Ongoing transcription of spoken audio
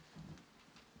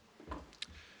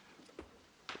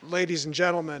Ladies and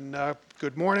gentlemen,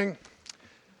 good morning.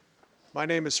 My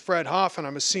name is Fred Hoff, and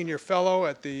I'm a senior fellow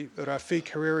at the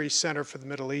Rafik Hariri Center for the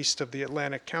Middle East of the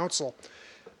Atlantic Council.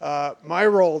 My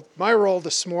role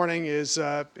this morning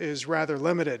is rather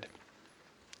limited.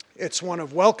 It's one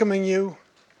of welcoming you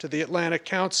to the Atlantic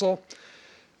Council,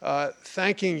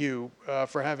 thanking you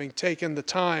for having taken the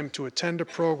time to attend a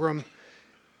program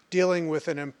dealing with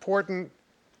an important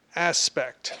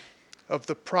aspect of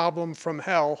the problem from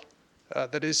hell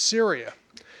that is Syria.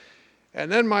 And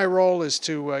then my role is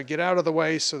to get out of the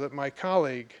way so that my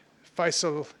colleague,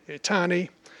 Faisal Itani,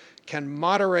 can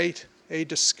moderate a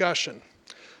discussion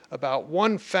about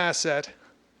one facet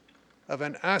of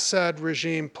an Assad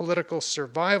regime political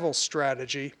survival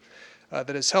strategy that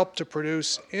has helped to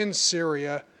produce in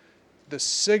Syria the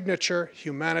signature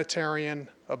humanitarian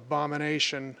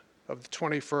abomination of the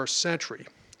 21st century.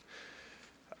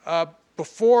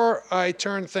 Before I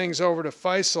turn things over to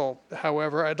Faisal,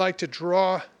 however, I'd like to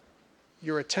draw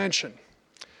your attention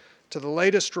to the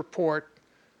latest report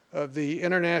of the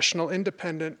International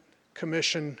Independent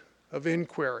Commission of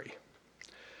Inquiry.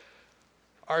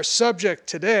 Our subject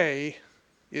today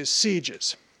is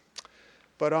sieges,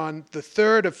 but on the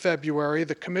 3rd of February,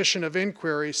 the Commission of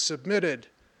Inquiry submitted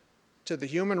to the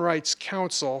Human Rights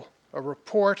Council a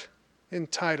report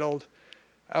entitled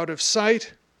 "Out of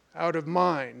Sight, Out of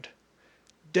Mind: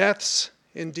 Deaths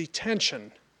in Detention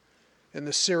in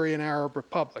the Syrian Arab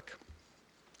Republic."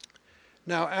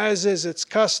 Now, as is its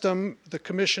custom, the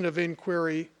Commission of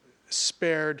Inquiry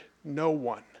spared no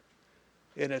one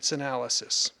in its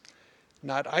analysis.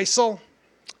 Not ISIL,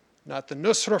 not the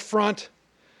Nusra Front,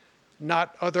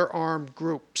 not other armed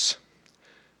groups.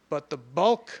 But the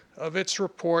bulk of its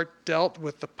report dealt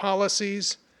with the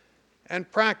policies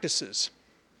and practices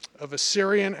of a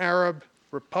Syrian Arab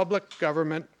Republic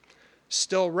government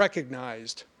still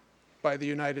recognized by the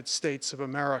United States of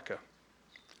America.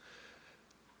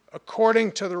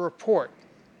 According to the report,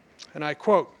 and I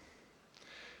quote,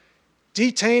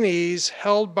 "Detainees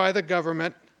held by the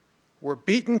government were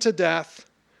beaten to death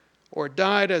or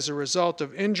died as a result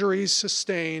of injuries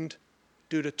sustained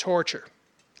due to torture.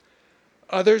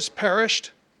 Others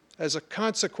perished as a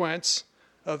consequence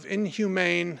of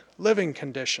inhumane living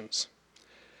conditions.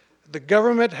 The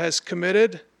government has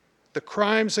committed the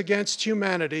crimes against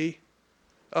humanity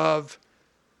of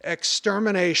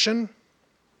extermination,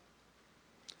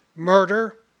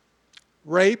 murder,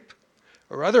 rape,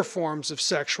 or other forms of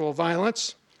sexual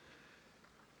violence,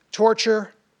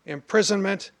 torture,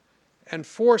 imprisonment, and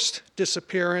forced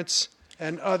disappearance,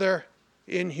 and other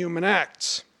inhuman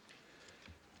acts.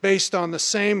 Based on the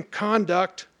same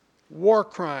conduct, war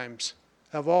crimes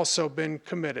have also been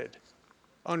committed,"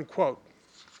 unquote.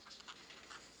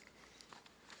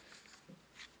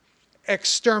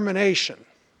 Extermination.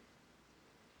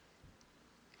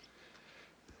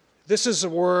 This is a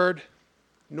word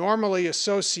normally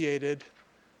associated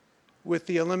with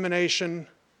the elimination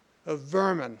of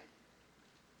vermin.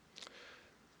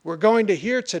 We're going to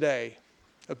hear today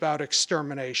about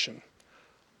extermination,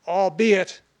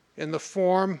 albeit in the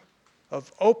form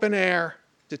of open-air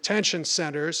detention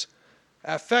centers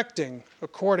affecting,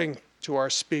 according to our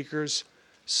speakers,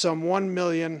 some 1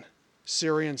 million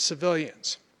Syrian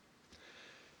civilians.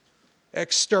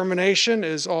 Extermination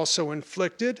is also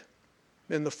inflicted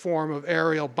in the form of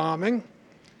aerial bombing,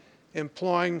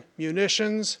 employing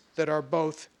munitions that are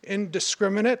both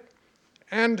indiscriminate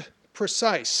and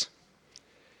precise.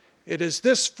 It is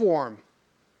this form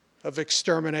of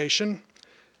extermination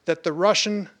that the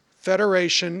Russian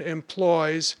Federation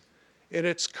employs in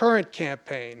its current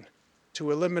campaign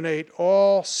to eliminate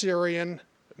all Syrian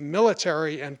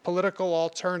military and political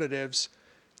alternatives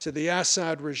to the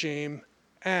Assad regime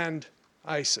and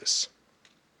ISIS.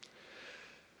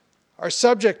 Our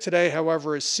subject today,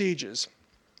 however, is sieges.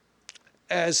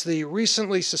 As the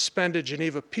recently suspended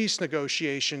Geneva peace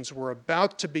negotiations were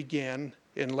about to begin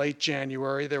in late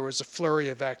January, there was a flurry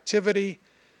of activity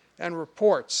and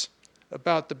reports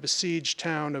about the besieged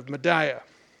town of Madaya.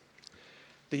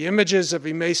 The images of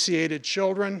emaciated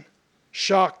children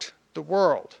shocked the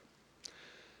world.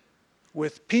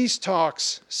 With peace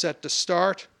talks set to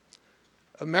start,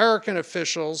 American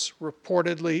officials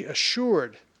reportedly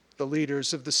assured the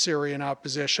leaders of the Syrian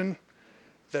opposition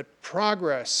that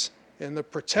progress in the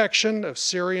protection of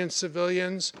Syrian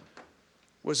civilians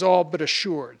was all but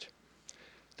assured,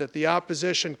 that the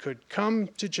opposition could come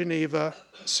to Geneva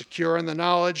secure in the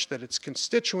knowledge that its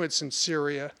constituents in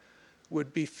Syria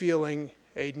would be feeling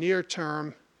a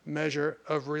near-term measure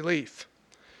of relief.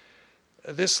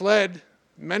 This led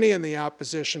many in the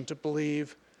opposition to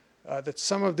believe that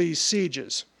some of these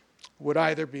sieges would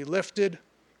either be lifted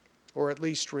or at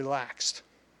least relaxed.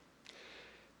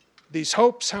 These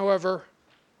hopes, however,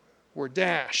 were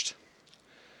dashed.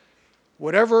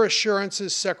 Whatever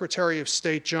assurances Secretary of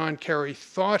State John Kerry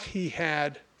thought he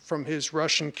had from his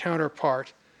Russian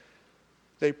counterpart,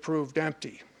 they proved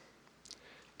empty.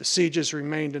 The sieges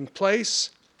remained in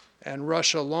place, and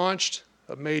Russia launched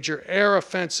a major air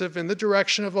offensive in the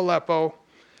direction of Aleppo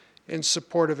in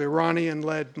support of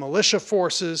Iranian-led militia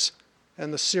forces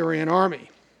and the Syrian army.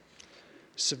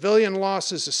 Civilian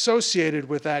losses associated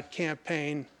with that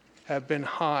campaign have been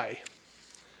high.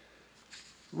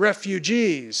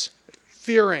 Refugees,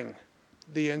 fearing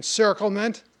the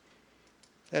encirclement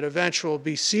and eventual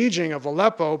besieging of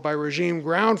Aleppo by regime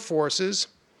ground forces,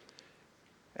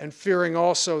 and fearing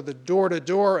also the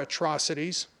door-to-door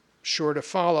atrocities sure to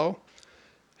follow,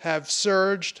 have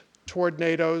surged toward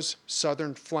NATO's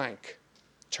southern flank,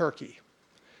 Turkey.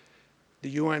 The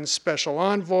UN Special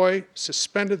Envoy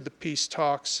suspended the peace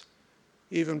talks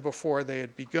even before they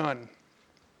had begun.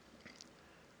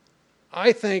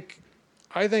 I think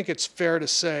it's fair to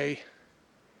say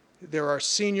there are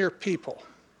senior people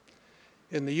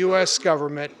in the U.S.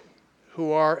 government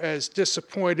who are as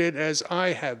disappointed as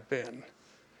I have been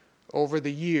over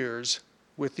the years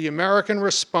with the American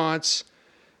response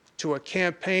to a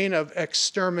campaign of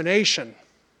extermination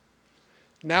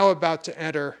now about to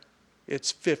enter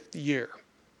its 5th year.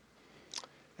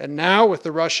 And now, with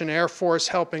the Russian Air Force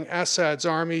helping Assad's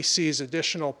army seize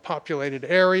additional populated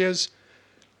areas,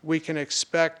 we can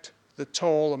expect the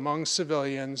toll among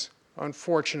civilians,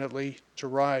 unfortunately, to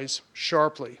rise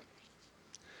sharply.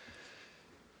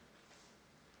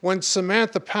 When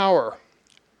Samantha Power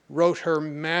wrote her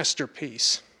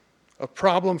masterpiece, A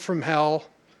Problem from Hell,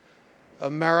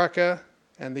 America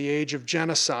and the Age of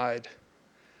Genocide,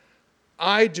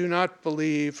 I do not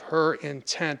believe her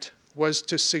intent was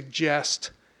to suggest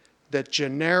that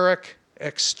generic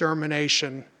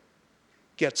extermination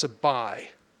gets a bye,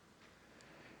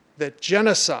 that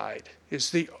genocide is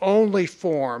the only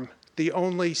form, the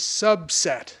only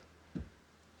subset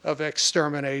of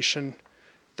extermination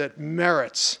that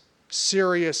merits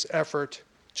serious effort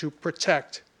to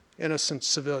protect innocent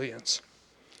civilians.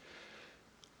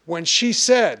 When she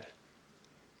said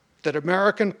that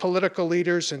American political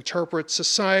leaders interpret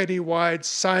society-wide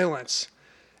silence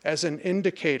as an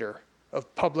indicator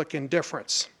of public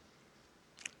indifference,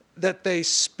 that they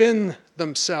spin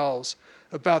themselves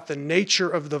about the nature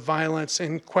of the violence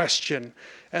in question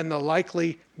and the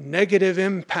likely negative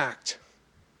impact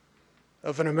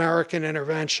of an American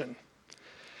intervention,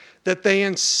 that they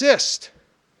insist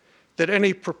that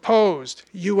any proposed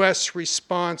U.S.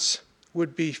 response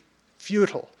would be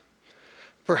futile,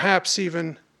 perhaps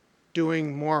even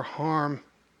doing more harm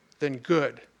than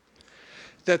good,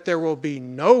 that there will be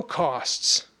no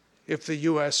costs if the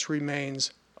U.S.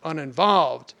 remains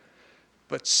uninvolved,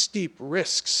 but steep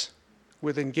risks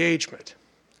with engagement.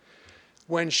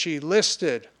 When she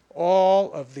listed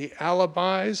all of the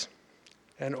alibis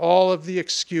and all of the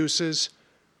excuses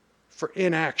for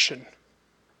inaction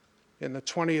in the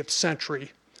 20th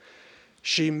century,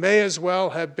 she may as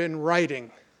well have been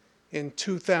writing in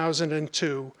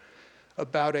 2002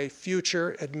 about a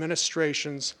future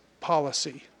administration's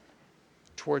policy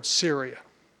towards Syria.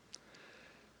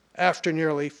 After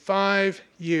nearly 5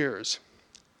 years,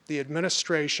 the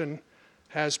administration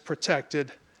has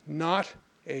protected not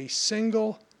a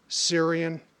single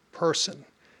Syrian person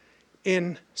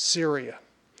in Syria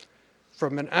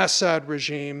from an Assad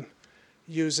regime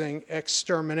using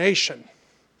extermination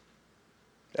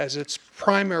as its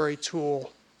primary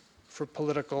tool for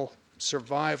political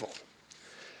survival.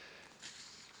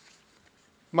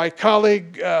 My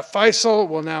colleague Faisal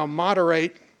will now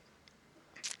moderate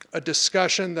a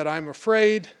discussion that I'm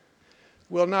afraid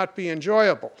will not be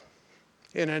enjoyable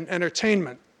in an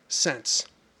entertainment sense.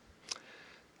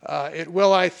 It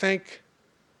will, I think,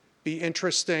 be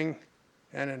interesting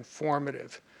and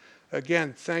informative.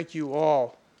 Again, thank you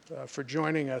all for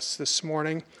joining us this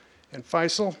morning. And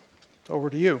Faisal, over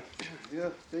to you. Yeah,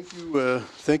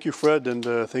 thank you, Fred, and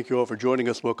thank you all for joining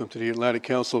us. Welcome to the Atlantic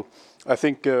Council. I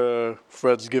think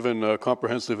Fred's given a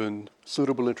comprehensive and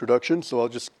suitable introduction, so I'll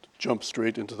just jump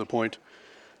straight into the point.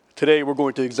 Today, we're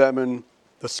going to examine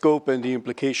the scope and the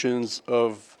implications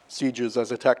of sieges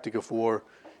as a tactic of war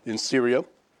in Syria.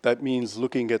 That means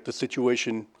looking at the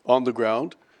situation on the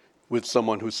ground with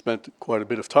someone who's spent quite a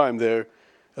bit of time there,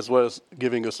 as well as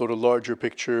giving a sort of larger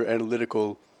picture,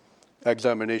 analytical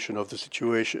examination of the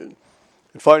situation.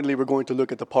 And finally, we're going to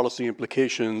look at the policy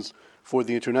implications for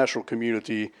the international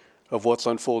community of what's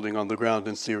unfolding on the ground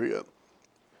in Syria.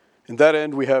 In that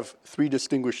end, we have 3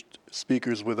 distinguished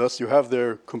speakers with us. You have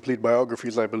their complete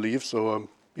biographies, I believe, so I'll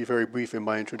be very brief in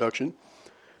my introduction.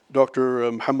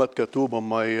 Dr. Mohammed Katoub on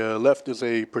my left is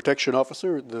a protection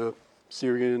officer at the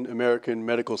Syrian American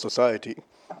Medical Society.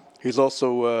 He's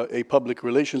also a public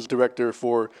relations director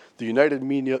for the United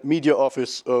Media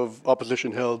Office of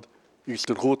opposition-held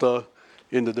Eastern Ghouta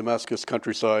in the Damascus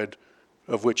countryside,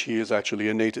 of which he is actually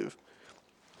a native.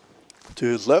 To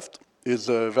his left is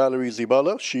Valerie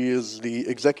Zibala. She is the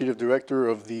executive director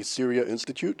of the Syria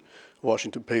Institute,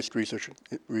 Washington-based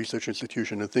research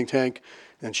institution and think tank,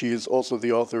 and she is also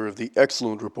the author of the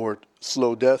excellent report,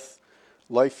 Slow Death,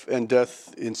 Life and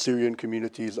Death in Syrian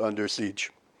Communities Under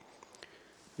Siege.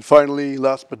 And finally,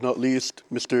 last but not least,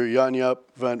 Mr. Yanyap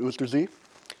van Oosterzee.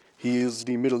 He is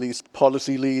the Middle East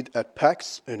policy lead at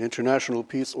PAX, an international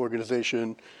peace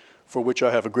organization for which I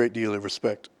have a great deal of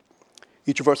respect.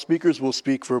 Each of our speakers will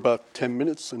speak for about 10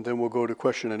 minutes, and then we'll go to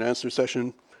question and answer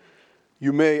session.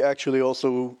 You may actually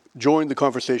also join the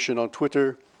conversation on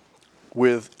Twitter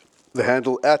with the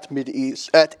handle at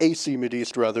AC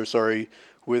Mideast,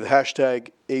 with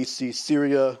hashtag AC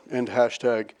Syria and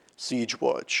hashtag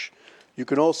SiegeWatch. You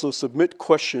can also submit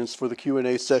questions for the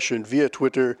Q&A session via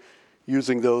Twitter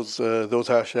using those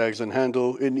hashtags and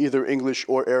handle in either English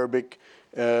or Arabic,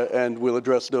 and we'll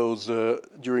address those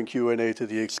during Q&A to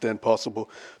the extent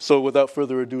possible. So without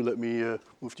further ado, let me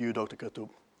move to you, Dr. Katoub.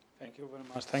 Thank you very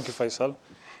much. Thank you, Faisal.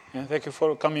 And thank you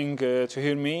for coming to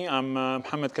hear me. I'm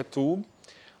Mohammed Katoub.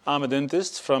 I'm a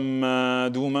dentist from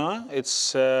Douma.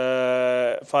 It's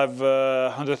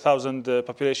 500,000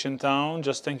 population town,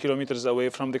 just 10 kilometers away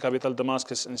from the capital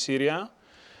Damascus in Syria.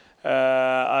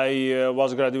 I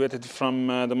was graduated from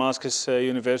Damascus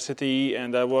University,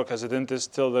 and I work as a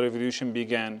dentist till the revolution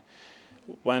began,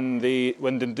 when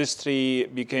dentistry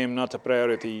became not a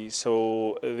priority.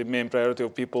 So the main priority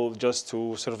of people just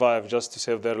to survive, just to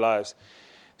save their lives.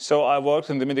 So I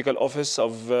worked in the medical office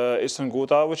of Eastern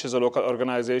Ghouta, which is a local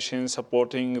organization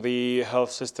supporting the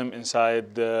health system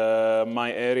inside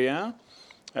my area,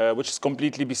 which is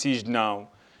completely besieged now.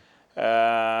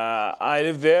 I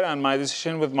live there, and my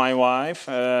decision with my wife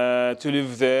to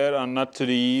live there and not to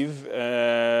leave,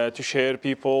 to share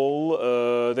people,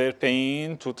 their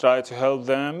pain, to try to help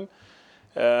them.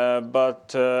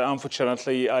 But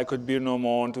unfortunately, I could bear no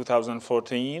more in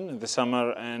 2014, in the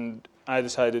summer, and I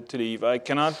decided to leave. I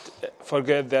cannot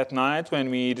forget that night when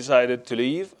we decided to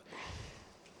leave.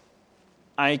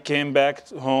 I came back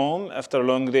home after a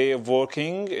long day of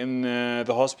working in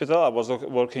the hospital. I was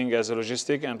working as a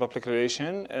logistic and public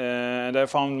relation, and I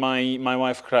found my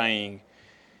wife crying.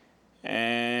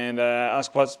 And I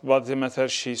asked what's the matter.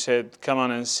 She said, "Come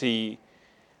on and see."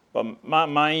 But my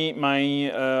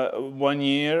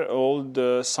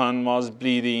 1-year-old son was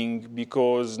bleeding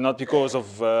not because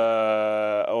of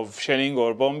shelling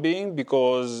or bombing,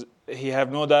 because he have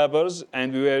no diapers,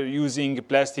 and we were using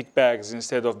plastic bags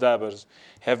instead of diapers.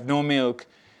 Have no milk.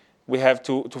 We have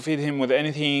to feed him with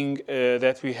anything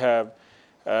that we have.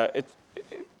 It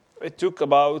took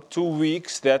about 2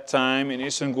 weeks that time in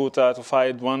Eastern Ghouta to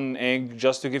find one egg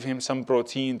just to give him some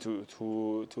protein to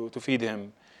feed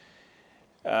him.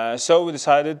 So we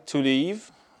decided to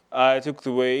leave. I took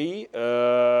the way.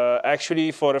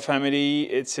 Actually, for a family,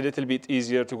 it's a little bit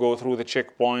easier to go through the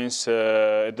checkpoints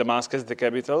at Damascus, the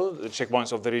capital, the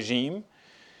checkpoints of the regime.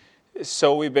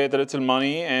 So we paid a little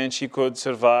money, and she could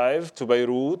survive to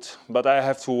Beirut. But I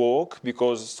have to walk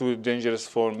because it's too dangerous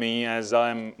for me, as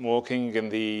I'm working in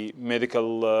the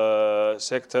medical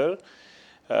sector.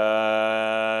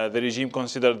 The regime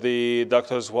considered the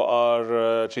doctors who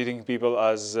are treating people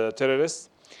as terrorists.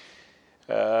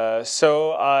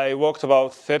 So I walked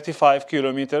about 35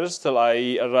 kilometers till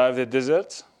I arrived at the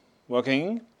desert,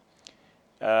 walking,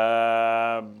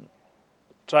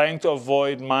 trying to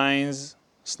avoid mines,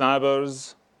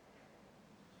 snipers,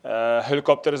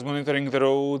 helicopters monitoring the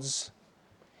roads.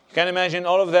 You can imagine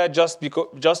all of that just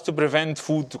to prevent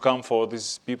food to come for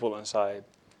these people inside.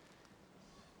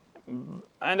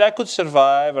 And I could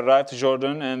survive, arrive to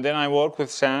Jordan, and then I worked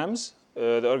with SAMS,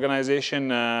 the organization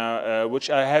which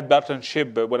I had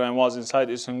partnership when I was inside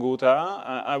Eastern Ghouta.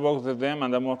 I worked with them,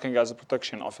 and I'm working as a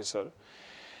protection officer.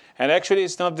 And actually,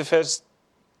 it's not the first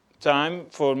time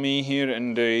for me here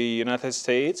in the United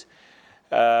States.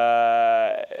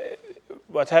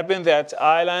 What happened that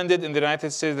I landed in the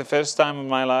United States the first time in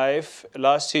my life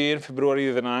last year, February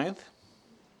the 9th.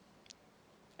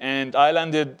 And I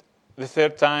landed the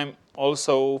third time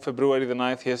also February the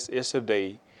 9th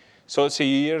yesterday. So it's a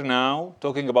year now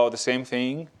talking about the same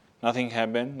thing. Nothing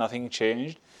happened, nothing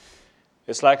changed.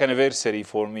 It's like an anniversary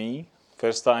for me.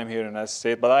 First time here in the United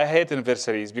States. But I hate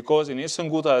anniversaries because in Eastern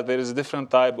Ghouta there is a different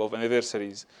type of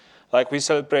anniversaries. Like we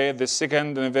celebrate the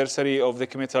second anniversary of the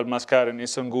Committal massacre in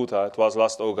Eastern Ghouta. It was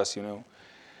last August, you know.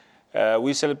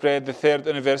 We celebrate the 3rd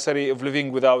anniversary of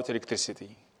living without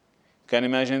electricity. Can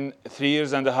imagine 3.5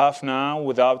 years now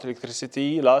without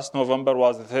electricity. Last November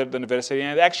was the 3rd anniversary,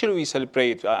 and actually we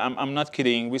celebrate. I'm not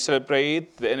kidding. We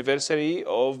celebrate the anniversary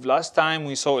of last time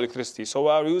we saw electricity. So we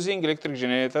are using electric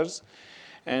generators,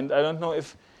 and I don't know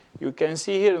if you can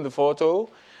see here in the photo.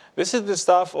 This is the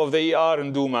staff of the ER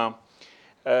in Duma.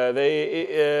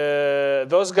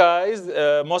 Those guys,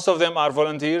 most of them are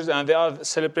volunteers, and they are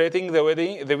celebrating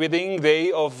the wedding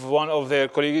day of one of their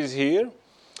colleagues here.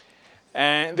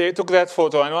 And they took that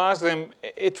photo, and I asked them,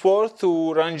 it's worth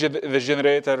to run the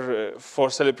generator for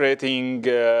celebrating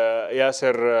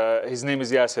Yasser, his name is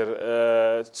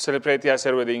Yasser, celebrate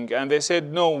Yasser wedding. And they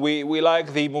said, no, we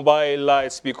like the mobile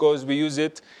lights because we use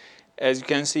it, as you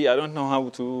can see, I don't know how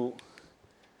to,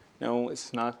 no,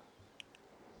 it's not.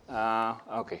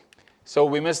 Okay, so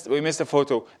we missed a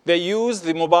photo. They use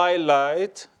the mobile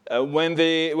light when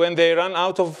they run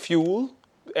out of fuel,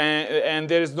 and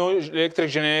there is no electric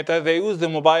generator. They use the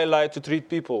mobile light to treat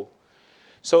people.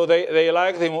 So they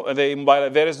like the mobile.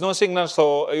 There is no signal,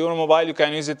 so your mobile, you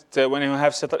can use it when you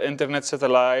have internet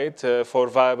satellite for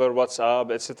Viber,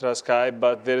 WhatsApp, etc., Skype,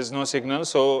 but there is no signal.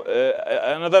 So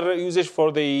another usage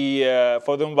for the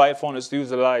mobile phone is to use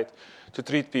the light to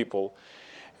treat people.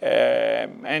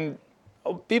 And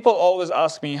people always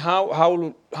ask me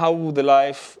how the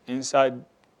life inside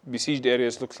besieged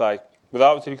areas looks like.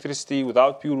 Without electricity,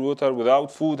 without pure water, without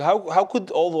food, how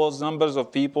could all those numbers of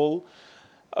people,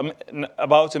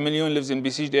 about 1 million lives in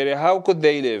besieged area, how could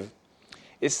they live?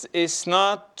 It's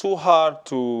not too hard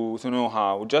to know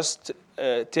how. Just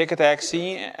take a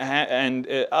taxi and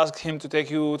ask him to take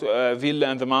you to a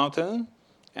villa in the mountain,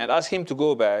 and ask him to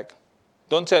go back.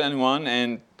 Don't tell anyone,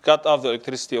 and cut off the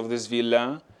electricity of this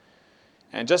villa,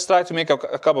 and just try to make a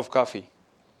cup of coffee.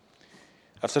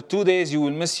 After 2 days, you will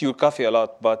miss your coffee a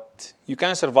lot, but you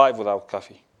can survive without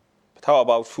coffee. But how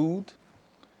about food?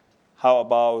 How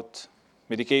about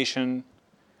medication?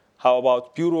 How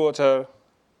about pure water?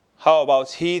 How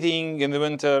about heating in the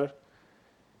winter?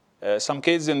 Some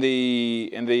kids in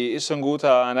the Eastern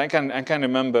Ghouta, and I can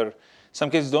remember, some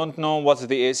kids don't know what's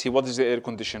the AC, what is the air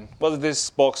condition, what is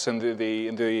this box at the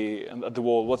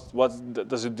wall, what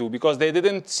does it do? Because they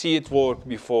didn't see it work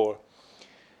before.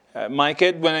 My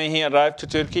kid, when he arrived to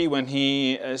Turkey, when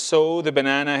he saw the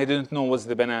banana, he didn't know what's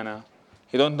the banana.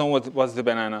 He don't know what's the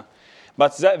banana.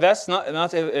 But that's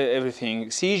not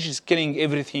everything. Siege is killing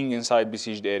everything inside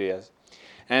besieged areas.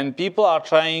 And people are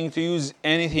trying to use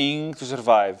anything to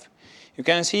survive. You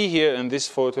can see here in this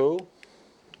photo,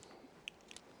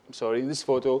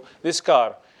 this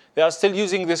car. They are still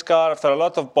using this car after a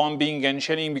lot of bombing and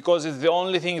shelling because it's the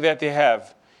only thing that they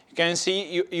have. You can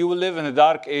see you will live in the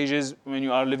dark ages when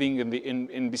you are living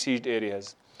in besieged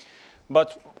areas.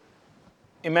 But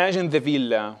imagine the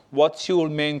villa. What's your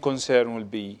main concern will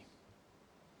be?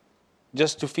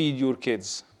 Just to feed your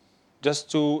kids,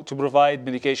 just to provide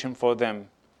medication for them,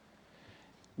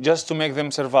 just to make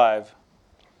them survive.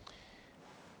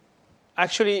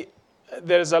 Actually,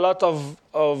 there's a lot of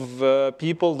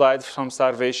people died from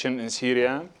starvation in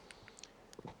Syria.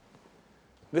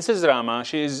 This is Rama.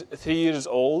 She is a 3 years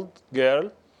old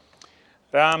girl.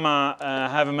 Rama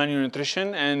have a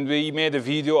malnutrition, and we made a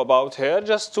video about her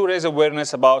just to raise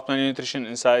awareness about malnutrition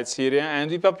inside Syria,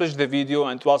 and we published the video,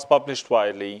 and it was published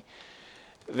widely.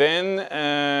 Then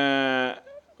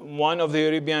one of the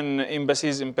European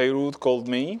embassies in Beirut called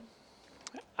me,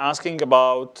 asking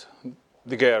about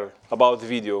the girl, about the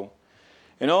video.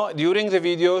 You know, during the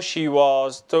video, she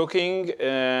was talking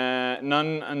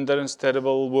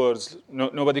non-understandable words.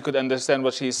 Nobody could understand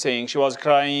what she's saying. She was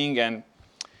crying, and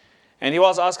he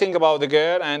was asking about the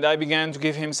girl, and I began to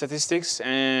give him statistics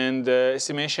and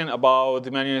estimation about the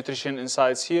malnutrition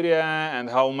inside Syria and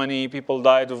how many people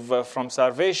died from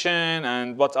starvation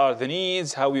and what are the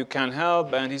needs, how you can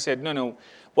help. And he said, no,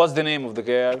 what's the name of the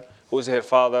girl? Who's her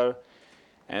father?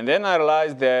 And then I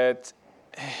realized that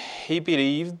he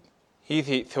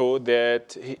thought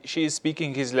that she is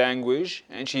speaking his language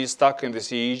and she is stuck in the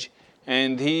siege,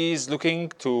 and he's looking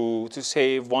to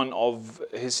save one of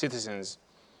his citizens.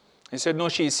 He said, no,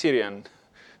 she is Syrian,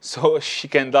 so she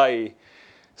can die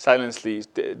silently.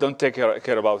 Don't take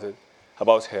care about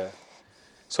her.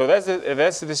 So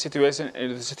that's the situation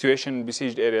in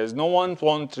besieged areas. No one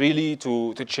wants really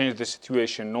to change the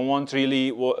situation. No one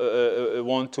really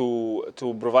want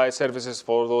to provide services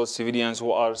for those civilians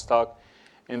who are stuck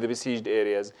in the besieged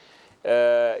areas.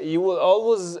 You will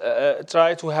always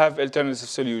try to have alternative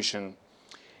solution.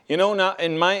 You know, now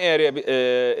in my area,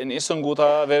 in Eastern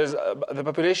Ghouta, the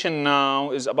population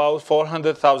now is about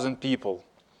 400,000 people.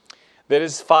 There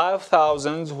is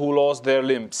 5,000 who lost their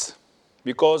limbs.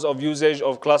 because of usage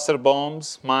of cluster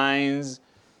bombs, mines,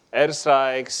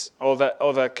 airstrikes, all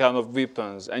that kind of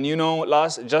weapons. And you know,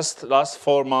 just last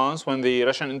 4 months, when the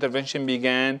Russian intervention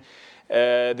began,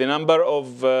 the number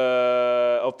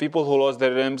of people who lost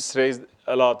their limbs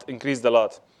increased a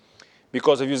lot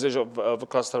because of usage of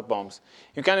cluster bombs.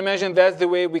 You can imagine that's the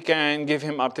way we can give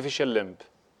him artificial limb.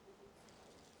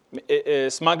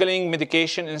 Smuggling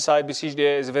medication inside besieged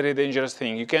area is a very dangerous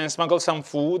thing. You can smuggle some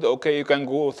food, okay, you can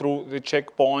go through the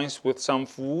checkpoints with some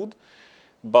food,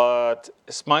 but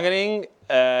smuggling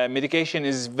medication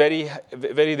is very,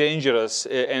 very dangerous,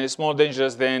 and it's more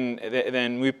dangerous than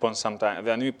weapons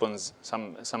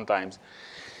sometimes.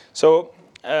 So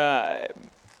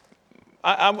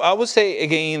I would say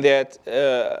again that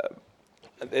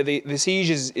the siege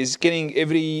is killing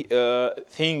every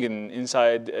thing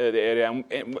inside the area.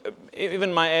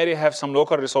 Even my area have some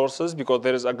local resources because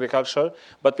there is agriculture,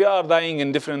 but we are dying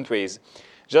in different ways.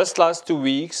 Just last 2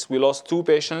 weeks, we lost 2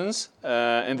 patients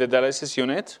in the dialysis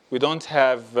unit. We don't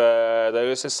have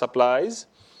dialysis supplies,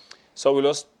 so we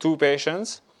lost 2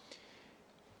 patients.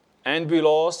 And we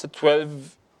lost a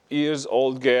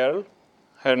 12-year-old girl.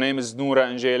 Her name is Noura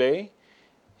Angele.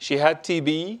 She had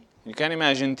TB. You can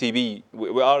imagine TB.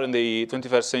 We are in the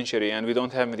 21st century, and we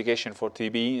don't have medication for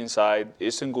TB inside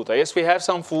Eastern Ghouta. Yes, we have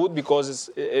some food because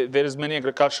there is many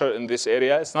agriculture in this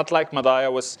area. It's not like Madaya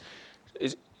was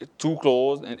too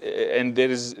close, and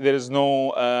there is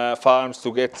no farms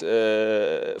to get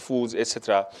foods,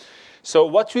 etc. So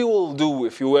what we will do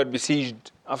if you were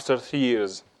besieged after 3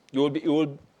 years, you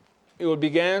will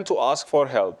begin to ask for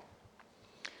help.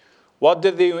 What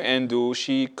did the UN do?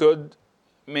 She could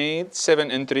made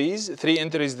 7 entries. 3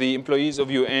 entries, the employees of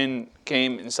UN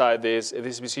came inside this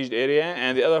besieged area,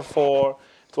 and the other 4,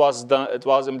 it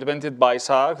was implemented by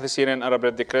SARC, the Syrian Arab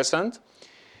Red Crescent.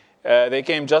 They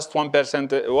came just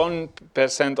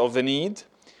 1% of the need,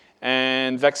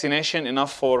 and vaccination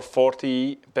enough for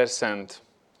 40%.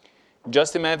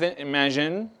 Just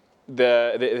imagine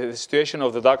the situation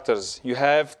of the doctors. You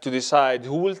have to decide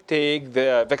who will take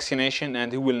the vaccination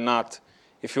and who will not.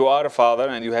 If you are a father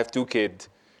and you have 2 kids,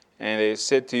 and they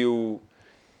said to you,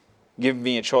 give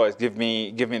me a choice, give me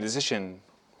a decision,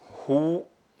 who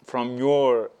from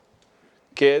your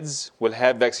kids will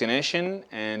have vaccination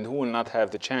and who will not have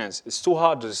the chance? It's too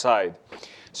hard to decide.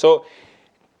 So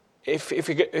if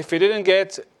you didn't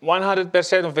get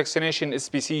 100% of vaccination, it's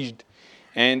besieged,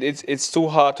 and it's too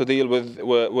hard to deal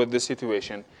with the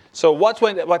situation. So what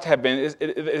happened?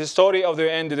 The story of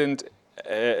the end didn't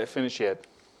finish yet.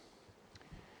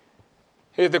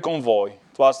 Here's the convoy.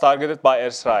 It was targeted by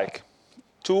airstrike.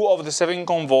 2 of the 7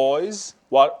 convoys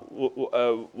were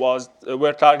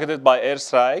targeted by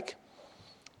airstrike.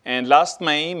 And last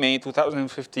May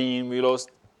 2015, we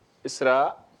lost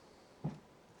Isra.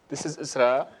 This is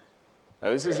Isra.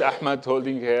 This is Ahmed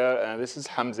holding here, and this is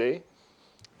Hamza.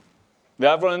 They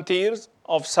are volunteers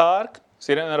of SARC,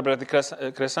 Syrian Arab Red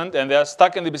Crescent, and they are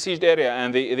stuck in the besieged area.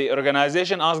 And the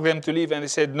organization asked them to leave, and they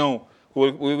said, no,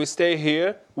 we will stay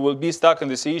here. We will be stuck in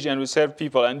the siege, and we serve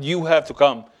people, and you have to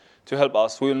come to help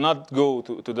us. We will not go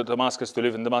to Damascus to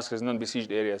live in Damascus,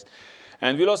 non-besieged areas.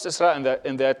 And we lost Isra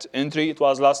in that entry. It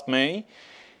was last May.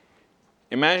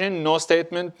 Imagine no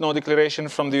statement, no declaration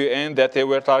from the UN that they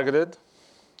were targeted.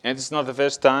 And it's not the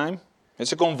first time.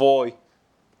 It's a convoy.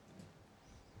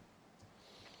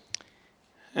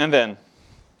 And then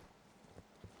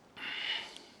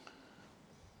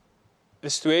the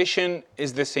situation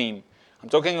is the same. I'm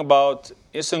talking about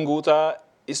Eastern Ghouta.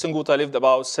 Eastern Ghouta lived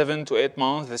about 7 to 8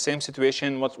 months. The same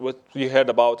situation what we heard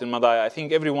about in Madaya. I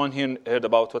think everyone here heard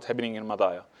about what's happening in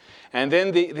Madaya. And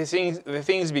then the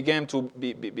things began to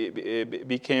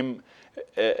became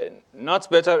not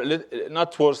better,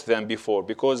 not worse than before,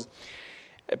 because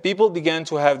people began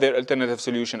to have their alternative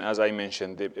solution, as I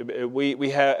mentioned.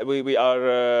 We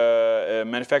are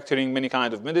manufacturing many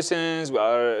kinds of medicines. We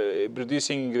are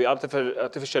producing the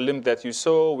artificial limb that you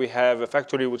saw. We have a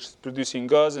factory which is producing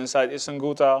gas inside Eastern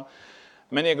Ghouta,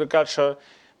 many agriculture.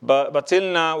 But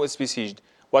till now, it's besieged.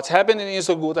 What happened in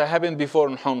Eastern Ghouta happened before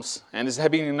in Homs, and is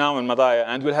happening now in Madaya,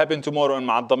 and will happen tomorrow in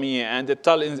Ma'addamiyya, and the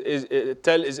Tal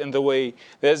is in the way.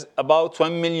 There's about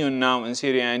 1 million now in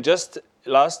Syria, and just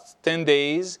last 10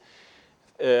 days,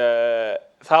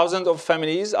 thousands of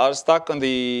families are stuck on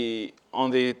the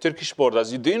Turkish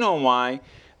borders. Do you know why?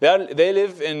 They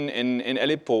live in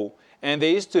Aleppo, and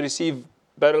they used to receive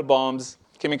barrel bombs,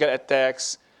 chemical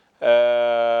attacks,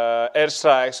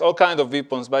 airstrikes, all kinds of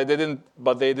weapons, but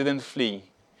they didn't flee.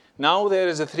 Now there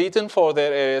is a threat for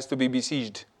their areas to be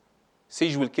besieged.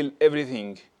 Siege will kill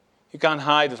everything. You can't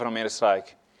hide from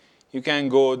airstrike. You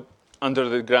can't go under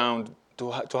the ground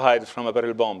to hide from a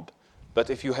barrel bomb. But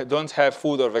if you don't have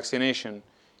food or vaccination,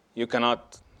 you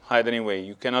cannot hide anyway.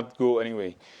 You cannot go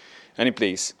anyway, any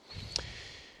place.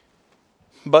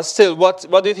 But still,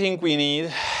 what do you think we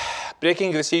need?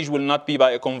 Breaking the siege will not be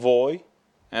by a convoy.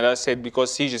 And I said,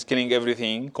 because siege is killing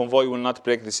everything, convoy will not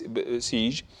break the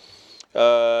siege.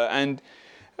 And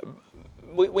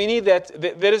we need that.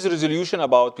 There is a resolution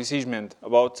about besiegement,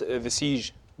 about the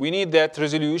siege. We need that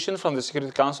resolution from the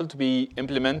Security Council to be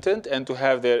implemented and to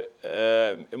have their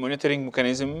monitoring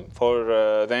mechanism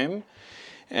for them.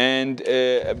 And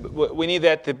we need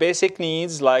that the basic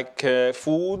needs like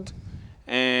food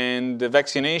and the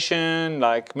vaccination,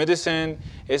 like medicine,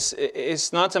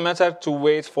 it's not a matter to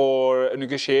wait for a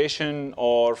negotiation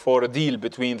or for a deal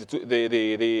between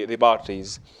the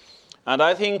parties. And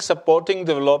I think supporting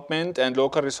development and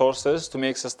local resources to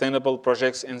make sustainable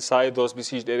projects inside those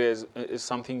besieged areas is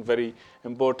something very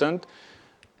important.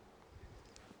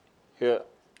 Here,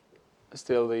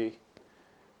 still there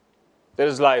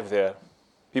is life there.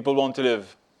 People want to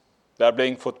live. They are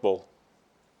playing football.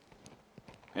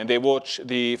 And they watch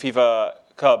the FIFA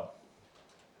Cup.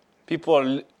 People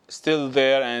are still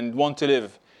there and want to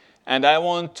live. And I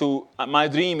want to, my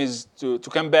dream is to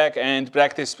come back and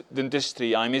practice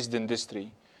dentistry. I miss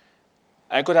dentistry.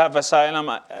 I could have asylum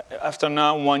after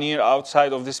now 1 year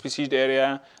outside of this besieged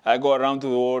area. I go around the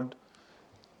world,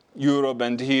 Europe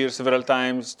and here several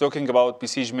times, talking about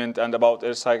besiegement and about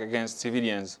airstrike against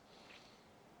civilians.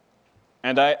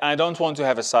 And I don't want to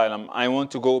have asylum. I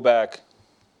want to go back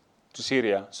to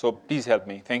Syria. So please help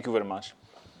me. Thank you very much.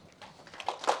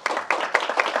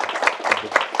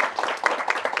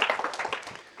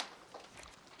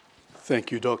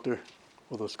 Thank you, Doctor,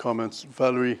 for those comments.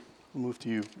 Valerie, we'll move to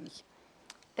you, please.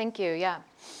 Thank you, yeah.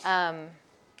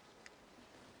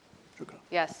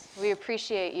 Yes, we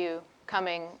appreciate you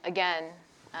coming again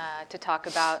to talk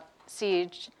about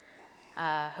siege.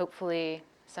 Hopefully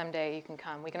someday you can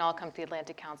come. We can all come to the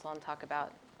Atlantic Council and talk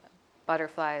about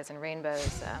butterflies and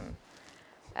rainbows.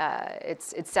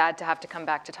 It's sad to have to come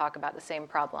back to talk about the same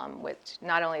problem, which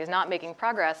not only is not making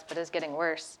progress, but is getting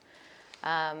worse.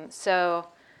 So,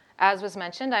 as was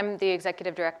mentioned, I'm the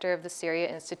executive director of the Syria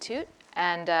Institute,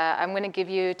 and I'm going to give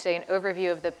you today an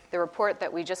overview of the report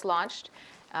that we just launched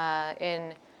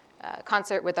in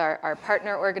concert with our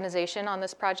partner organization on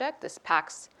this project. This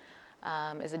PAX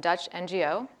is a Dutch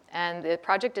NGO, and the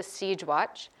project is Siege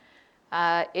Watch.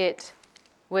 It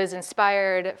was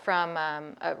inspired from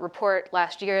a report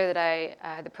last year that I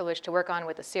had the privilege to work on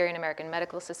with the Syrian American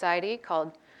Medical Society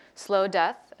called Slow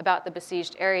Death, about the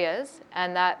besieged areas.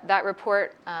 And that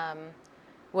report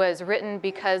was written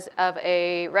because of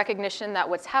a recognition that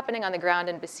what's happening on the ground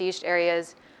in besieged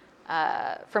areas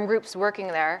from groups working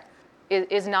there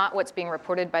is not what's being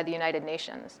reported by the United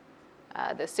Nations.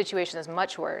 The situation is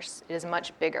much worse. It is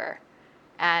much bigger.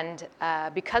 And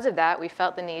because of that, we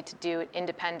felt the need to do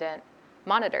independent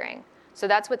monitoring. So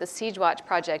that's what the Siege Watch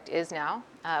project is now.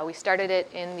 We started it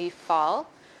in the fall.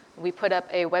 We put up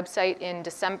a website in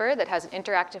December that has an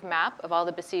interactive map of all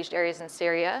the besieged areas in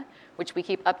Syria, which we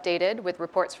keep updated with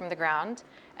reports from the ground.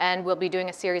 And we'll be doing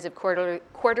a series of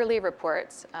quarterly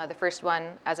reports. The first one,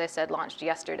 as I said, launched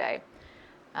yesterday.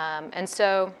 And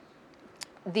so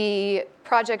the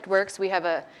project works. We have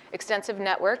an extensive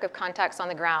network of contacts on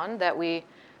the ground that we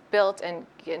built and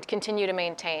continue to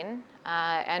maintain.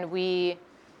 And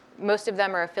most of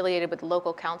them are affiliated with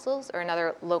local councils or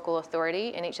another local authority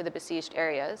in each of the besieged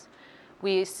areas.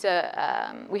 We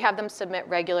have them submit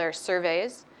regular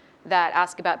surveys that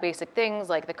ask about basic things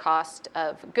like the cost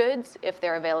of goods, if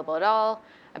they're available at all,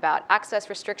 about access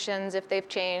restrictions, if they've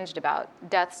changed, about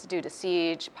deaths due to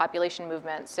siege, population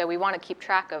movement. So we want to keep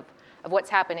track of what's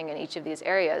happening in each of these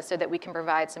areas so that we can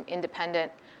provide some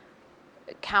independent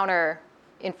counter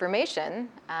information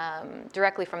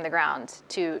directly from the ground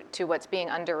to what's being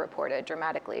underreported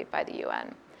dramatically by the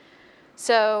UN.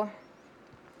 So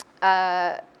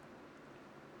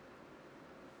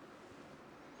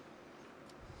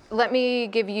let me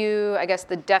give you, I guess,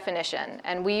 the definition.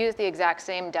 And we use the exact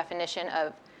same definition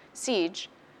of siege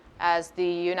as the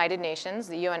United Nations,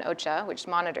 the UN OCHA, which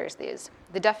monitors these.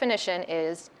 The definition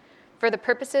is, for the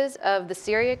purposes of the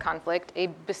Syria conflict, a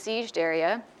besieged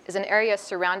area is an area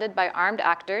surrounded by armed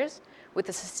actors with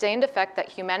the sustained effect that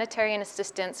humanitarian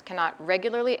assistance cannot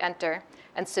regularly enter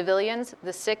and civilians,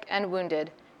 the sick and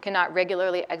wounded, cannot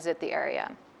regularly exit the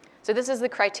area. So this is the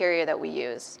criteria that we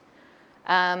use.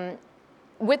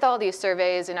 With all these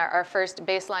surveys, in our first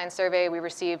baseline survey, we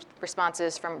received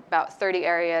responses from about 30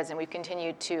 areas, and we've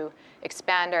continued to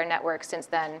expand our network since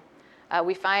then.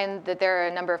 We find that there are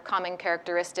a number of common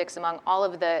characteristics among all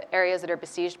of the areas that are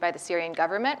besieged by the Syrian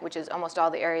government, which is almost all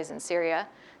the areas in Syria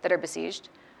that are besieged.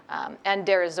 and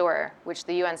Deir ez-Zor, which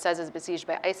the UN says is besieged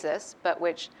by ISIS, but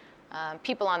which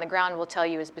people on the ground will tell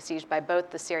you is besieged by both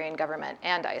the Syrian government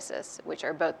and ISIS, which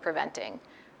are both preventing.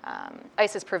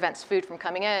 ISIS prevents food from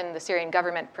coming in, the Syrian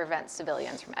government prevents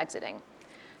civilians from exiting.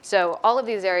 So all of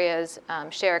these areas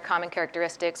share common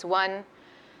characteristics. One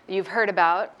you've heard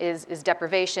about is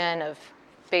deprivation of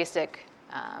basic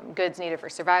goods needed for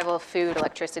survival: food,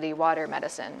 electricity, water,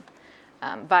 medicine.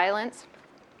 Violence.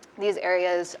 These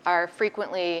areas are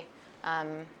frequently,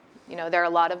 there are a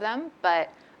lot of them, but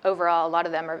overall, a lot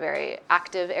of them are very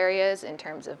active areas in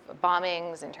terms of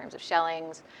bombings, in terms of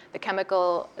shellings.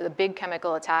 The big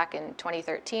chemical attack in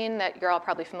 2013 that you're all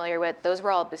probably familiar with, those were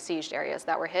all besieged areas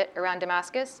that were hit around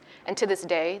Damascus. And to this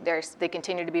day, they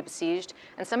continue to be besieged,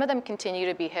 and some of them continue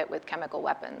to be hit with chemical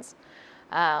weapons.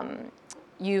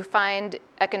 You find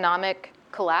economic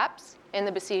collapse in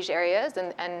the besieged areas,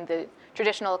 and the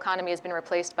traditional economy has been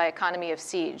replaced by economy of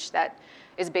siege that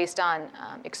is based on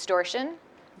extortion.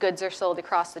 Goods are sold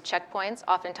across the checkpoints.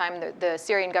 Oftentimes, the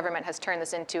Syrian government has turned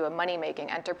this into a money-making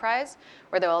enterprise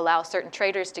where they'll allow certain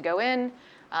traders to go in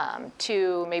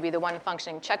to maybe the one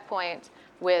functioning checkpoint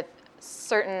with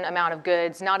certain amount of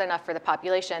goods, not enough for the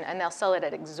population, and they'll sell it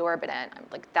at exorbitant,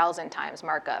 like 1,000 times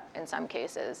markup in some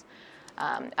cases,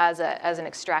 as an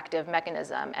extractive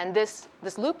mechanism. And this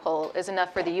loophole is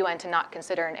enough for the UN to not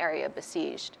consider an area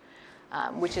besieged,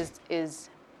 which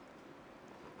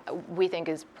we think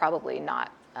is probably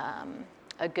not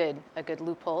a good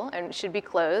loophole and should be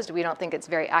closed. We don't think it's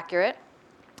very accurate.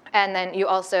 And then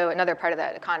another part of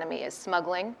that economy is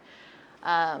smuggling,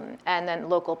 and then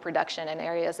local production in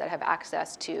areas that have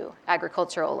access to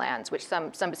agricultural lands, which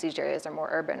some besieged areas are more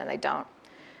urban and they don't.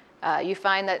 You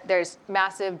find that there's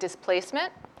massive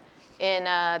displacement in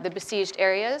the besieged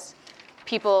areas,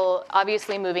 people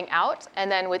obviously moving out,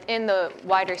 and then within the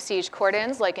wider siege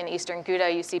cordons, like in eastern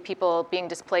Ghouta, you see people being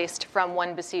displaced from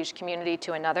one besieged community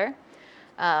to another.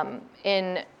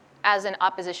 As in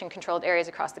opposition-controlled areas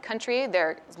across the country, there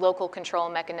are local control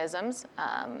mechanisms,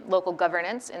 local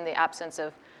governance in the absence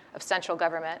of central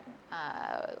government,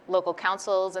 local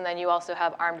councils, and then you also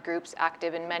have armed groups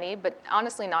active in many, but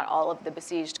honestly not all of the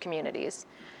besieged communities.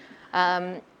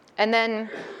 And then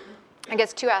I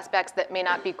guess two aspects that may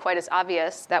not be quite as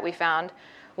obvious that we found.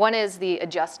 One is the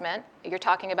adjustment. You're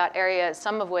talking about areas,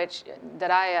 some of which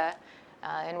Daraya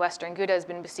in western Ghouta has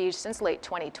been besieged since late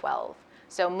 2012.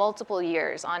 So multiple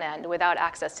years on end without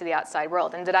access to the outside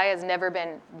world. And Daraya has never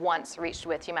been once reached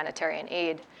with humanitarian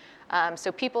aid.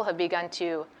 So people have begun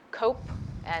to cope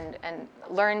and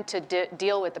learn to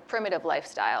deal with the primitive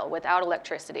lifestyle without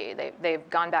electricity. They've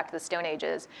gone back to the Stone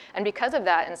Ages. And because of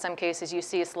that, in some cases, you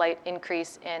see a slight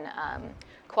increase in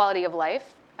quality of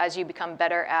life as you become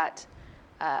better at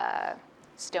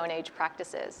Stone Age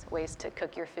practices, ways to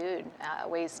cook your food,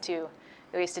 ways to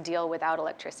deal without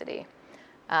electricity.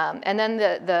 And then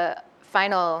the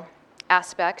final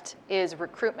aspect is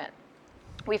recruitment.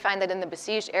 We find that in the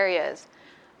besieged areas,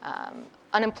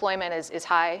 unemployment is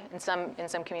high. In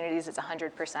some communities, it's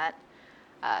 100%.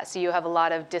 So you have a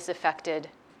lot of disaffected,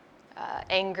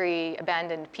 angry,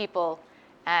 abandoned people,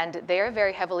 and they are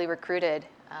very heavily recruited,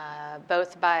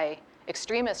 both by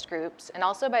extremist groups and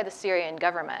also by the Syrian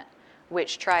government,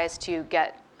 which tries to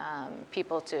get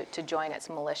people to join its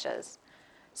militias.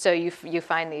 So you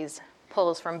find these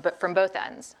pulls from both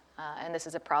ends, and this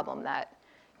is a problem that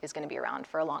is going to be around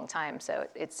for a long time, so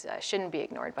it shouldn't be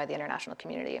ignored by the international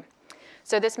community.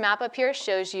 So this map up here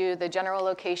shows you the general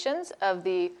locations of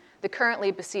the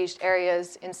currently besieged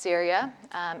areas in Syria.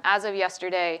 As of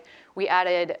yesterday, we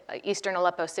added eastern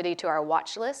Aleppo city to our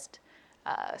watch list,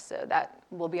 so that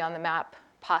will be on the map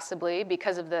possibly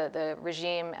because of the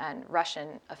regime and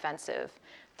Russian offensive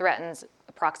threatens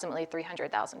approximately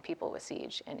 300,000 people with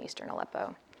siege in eastern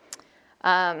Aleppo.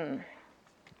 I'm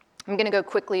going to go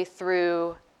quickly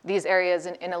through these areas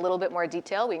in a little bit more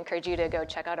detail. We encourage you to go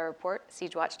check out our report,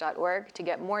 siegewatch.org, to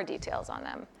get more details on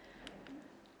them.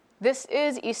 This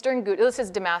is eastern Ghouta. This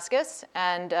is Damascus,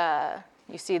 and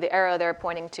you see the arrow there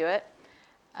pointing to it.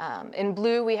 In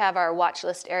blue, we have our watch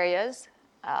list areas,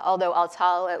 although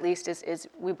Al-Tal, at least,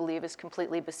 we believe, is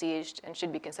completely besieged and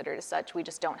should be considered as such. We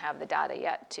just don't have the data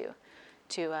yet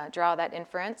to draw that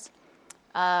inference.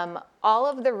 All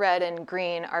of the red and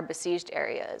green are besieged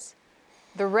areas.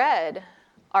 The red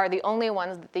are the only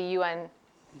ones that the UN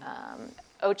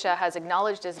OCHA has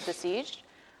acknowledged as besieged,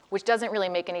 which doesn't really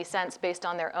make any sense based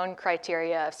on their own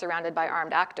criteria surrounded by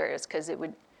armed actors, because it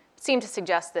would seem to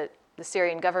suggest that the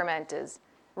Syrian government is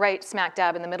right smack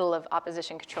dab in the middle of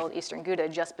opposition-controlled eastern Ghouta,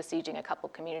 just besieging a couple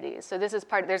communities. So this is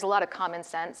there's a lot of common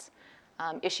sense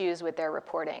issues with their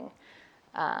reporting.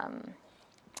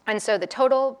 And so the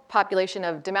total population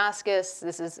of Damascus,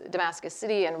 this is Damascus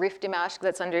City and Rif Dimashq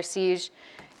that's under siege,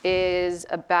 is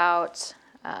about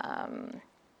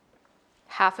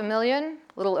 500,000, a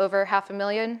little over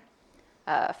 500,000,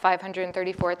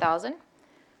 534,000.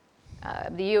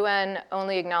 The UN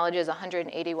only acknowledges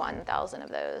 181,000 of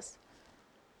those.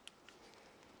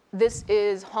 This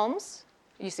is Homs.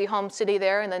 You see Homs City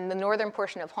there, and then the northern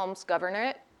portion of Homs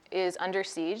Governorate is under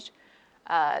siege.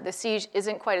 The siege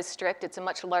isn't quite as strict. It's a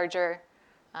much larger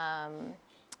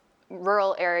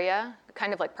rural area,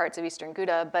 kind of like parts of eastern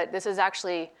Ghouta, but this has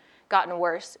actually gotten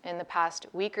worse in the past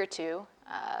week or two.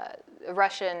 The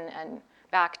Russian and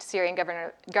backed Syrian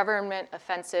government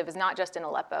offensive is not just in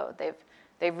Aleppo.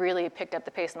 They've really picked up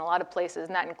the pace in a lot of places,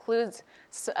 and that includes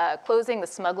closing the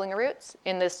smuggling routes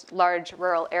in this large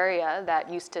rural area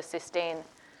that used to sustain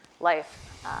life.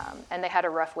 And they had a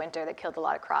rough winter that killed a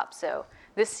lot of crops. So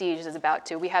this siege is about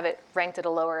to, we have it ranked at a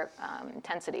lower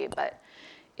intensity, but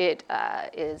it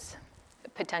is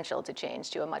potential to change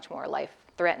to a much more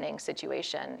life-threatening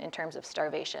situation in terms of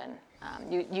starvation.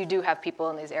 You do have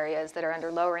people in these areas that are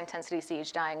under lower intensity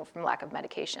siege dying from lack of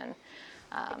medication,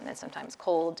 and sometimes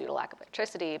cold due to lack of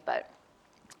electricity, but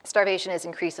starvation is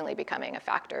increasingly becoming a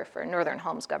factor for northern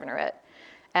Homs Governorate.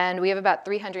 And we have about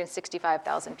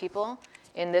 365,000 people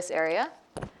in this area.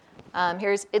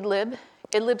 Here's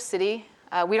Idlib City.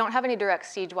 We don't have any direct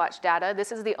siege watch data.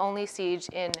 This is the only siege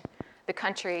in the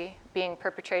country being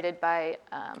perpetrated by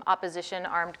opposition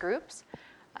armed groups.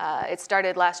 It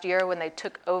started last year when they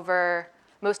took over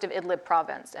most of Idlib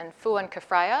province. And Fu and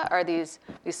Kafraya are these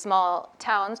small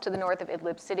towns to the north of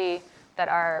Idlib city that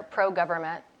are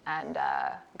pro-government and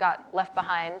got left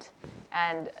behind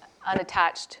and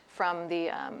unattached from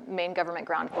the main government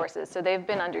ground forces. So they've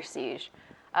been under siege.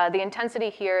 The intensity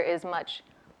here is much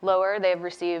lower. They've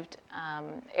received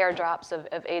airdrops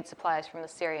of aid supplies from the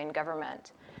Syrian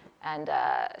government. And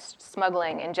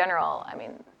smuggling in general, I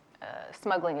mean,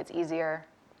 smuggling is easier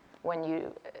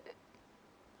when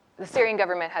the Syrian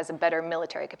government has a better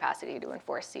military capacity to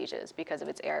enforce sieges because of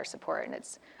its air support and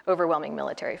its overwhelming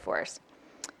military force.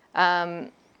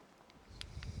 Deir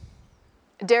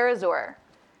ez-Zor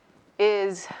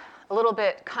is a little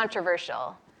bit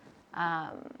controversial.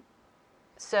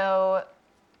 So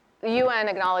the UN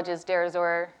acknowledges Deir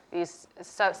ez-Zor, these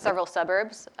several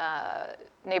suburbs,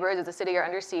 neighborhoods of the city are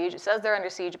under siege. It says they're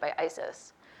under siege by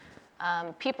ISIS.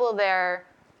 People there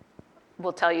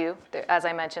will tell you, as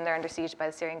I mentioned, they're under siege by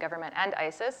the Syrian government and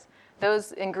ISIS.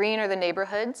 Those in green are the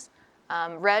neighborhoods.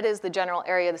 Red is the general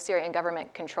area the Syrian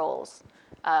government controls.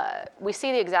 We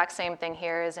see the exact same thing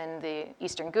here as in the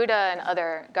eastern Ghouta and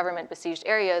other government-besieged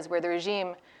areas where the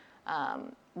regime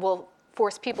will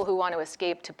force people who want to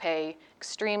escape to pay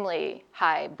extremely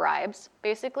high bribes,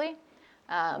 basically.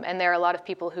 And there are a lot of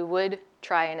people who would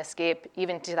try and escape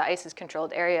even to the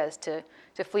ISIS-controlled areas to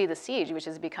flee the siege, which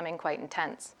is becoming quite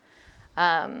intense.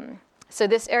 So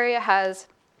this area has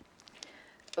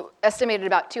estimated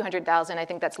about 200,000. I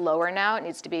think that's lower now. It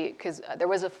needs to be, because there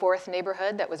was a fourth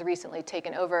neighborhood that was recently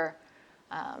taken over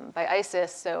by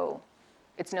ISIS, so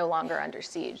it's no longer under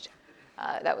siege.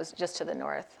 That was just to the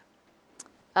north.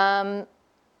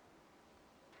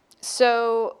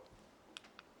 So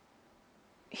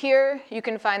here, you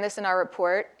can find this in our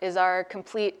report, is our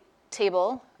complete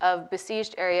table of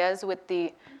besieged areas with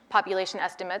the population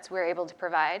estimates we're able to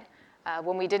provide.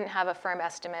 When we didn't have a firm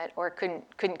estimate or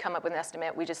couldn't come up with an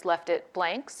estimate, we just left it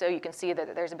blank. So you can see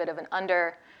that there's a bit of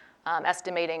an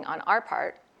estimating on our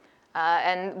part.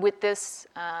 And with this,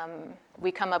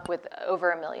 we come up with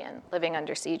over 1 million living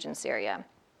under siege in Syria.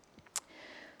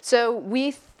 So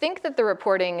we think that the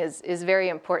reporting is very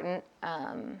important.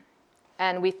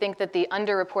 And we think that the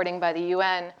underreporting by the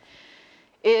UN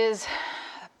is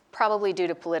probably due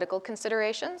to political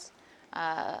considerations.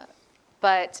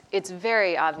 But it's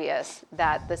very obvious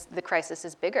that the crisis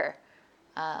is bigger.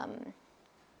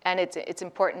 And it's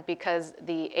important because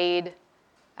the aid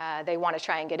they want to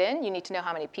try and get in, you need to know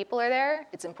how many people are there.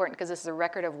 It's important because this is a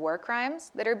record of war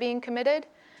crimes that are being committed.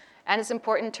 And it's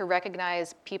important to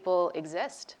recognize people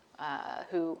exist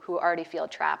who already feel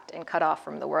trapped and cut off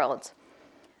from the world.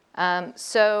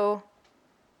 So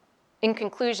in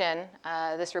conclusion,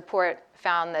 this report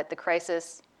found that the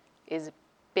crisis is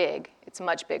big. It's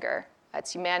much bigger.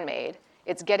 It's man-made.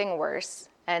 It's getting worse.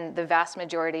 And the vast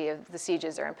majority of the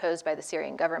sieges are imposed by the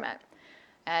Syrian government.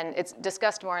 And it's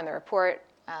discussed more in the report,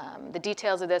 the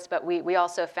details of this, but we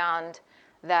also found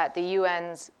that the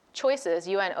UN's choices,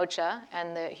 UN OCHA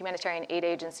and the humanitarian aid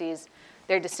agencies,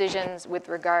 their decisions with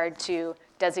regard to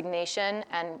designation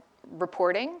and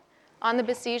reporting on the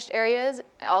besieged areas,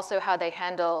 also how they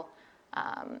handle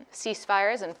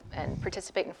ceasefires and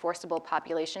participate in forcible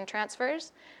population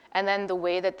transfers, and then the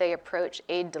way that they approach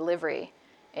aid delivery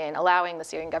in allowing the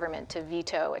Syrian government to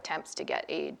veto attempts to get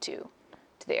aid to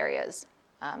the areas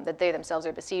that they themselves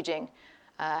are besieging,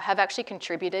 have actually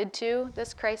contributed to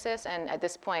this crisis, and at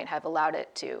this point have allowed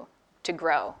it to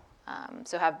grow,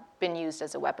 so have been used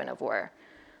as a weapon of war.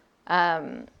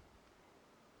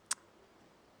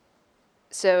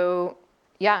 So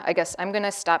yeah, I guess I'm going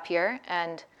to stop here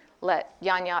and let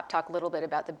Jan Jaap talk a little bit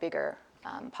about the bigger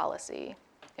policy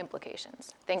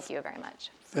implications. Thank you very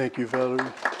much. Thank you,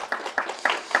 Valerie.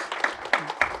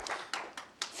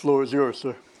 Floor is yours,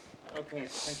 sir. Okay,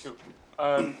 thank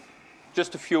you.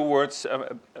 Just a few words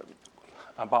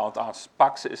about us.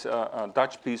 PAX is a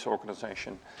Dutch peace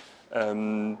organization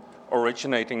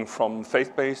originating from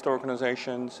faith-based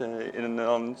organizations in the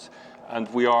Netherlands, and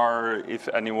we are, if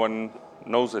anyone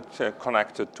knows it,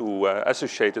 connected to,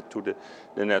 associated to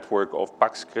the network of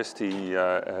Pax Christi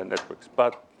networks.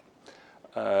 But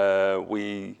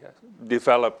we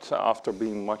developed, after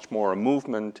being much more a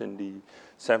movement in the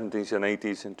 70s and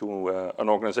 80s, into an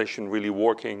organization really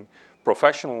working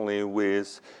professionally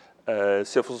with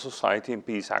civil society and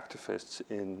peace activists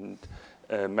in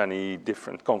many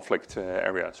different conflict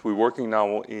areas. We're working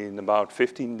now in about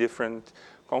 15 different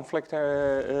conflict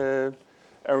areas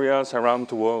around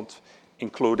the world,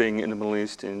 including in the Middle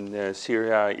East, in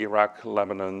Syria, Iraq,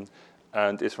 Lebanon,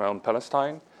 and Israel and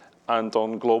Palestine, and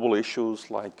on global issues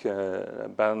like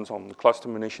bans on cluster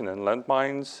munition and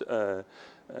landmines,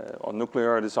 on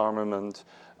nuclear disarmament,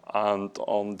 and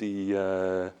on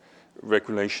the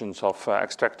regulations of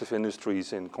extractive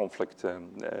industries in conflict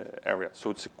areas. So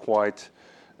it's a quite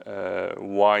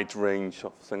wide range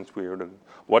of things we are doing.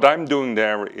 What I'm doing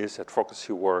there is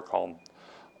advocacy work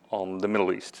on the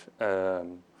Middle East.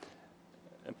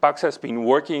 PAX has been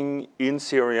working in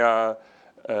Syria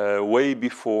way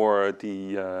before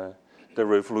the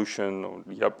revolution or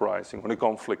the uprising, when the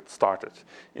conflict started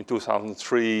in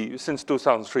 2003. Since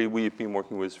 2003, we've been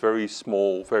working with very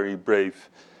small, very brave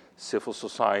civil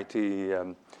society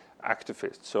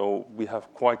activists. So we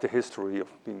have quite a history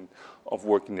of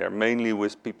working there, mainly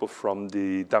with people from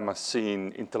the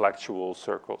Damascene intellectual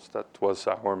circles. That was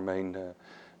our main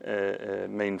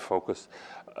focus.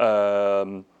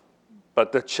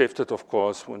 But that shifted, of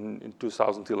course, when in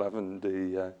 2011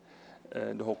 the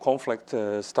whole conflict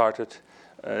started,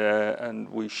 and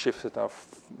we shifted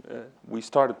we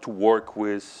started to work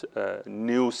with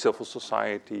new civil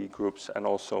society groups and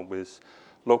also with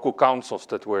local councils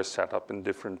that were set up in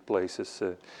different places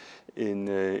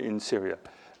in Syria.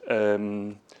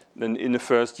 Then in the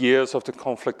first years of the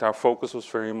conflict, our focus was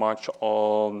very much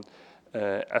on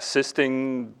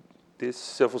assisting these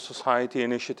civil society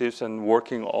initiatives and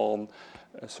working on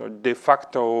a sort of de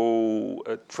facto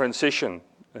transition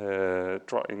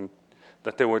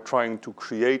that they were trying to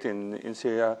create in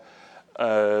Syria.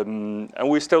 And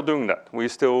we're still doing that. We're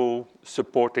still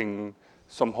supporting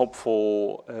some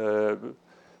hopeful,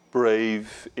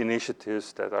 brave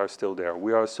initiatives that are still there.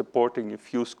 We are supporting a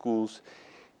few schools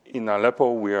in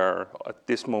Aleppo. We are, at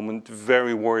this moment,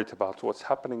 very worried about what's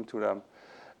happening to them.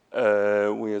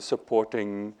 We are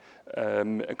supporting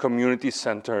a community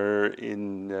center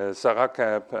in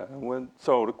Zarakeb.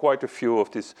 So quite a few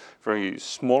of these very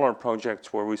smaller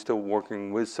projects where we're still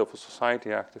working with civil society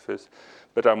activists,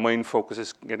 but our main focus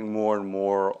is getting more and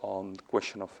more on the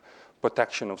question of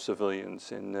protection of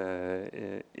civilians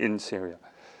in Syria.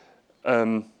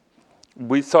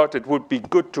 We thought it would be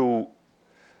good to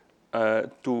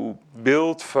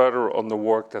build further on the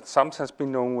work that SAMS has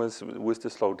been doing with the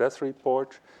slow death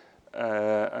report.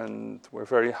 And we're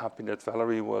very happy that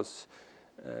Valerie was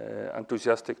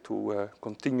enthusiastic to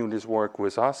continue this work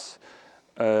with us.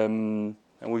 And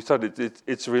we thought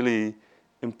it's really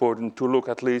important to look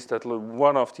at least at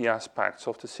one of the aspects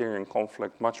of the Syrian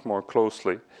conflict much more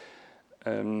closely.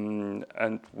 And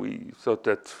we thought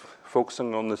that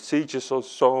focusing on the sieges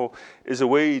also is a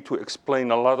way to explain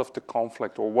a lot of the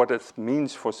conflict, or what it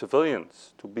means for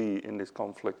civilians to be in this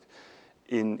conflict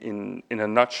in a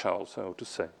nutshell, so to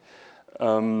say.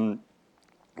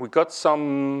 We got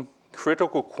some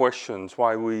critical questions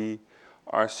why we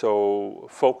are so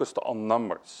focused on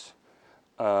numbers.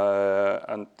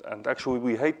 And actually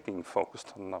we hate being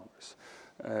focused on numbers.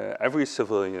 Every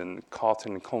civilian caught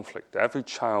in conflict, every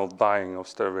child dying of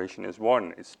starvation is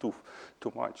one. It's too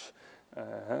much.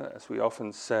 As we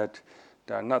often said,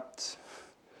 there are not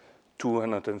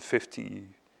 250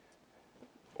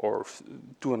 or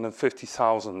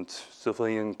 250,000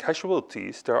 civilian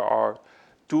casualties. There are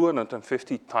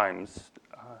 250 times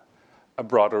a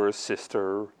brother, a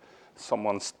sister,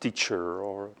 someone's teacher,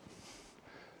 or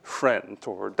friend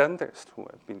or dentist who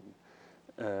have been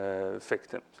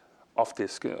victims of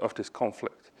this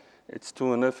conflict. It's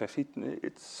true enough if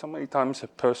it's so many times a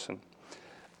person.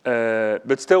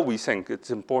 But still we think it's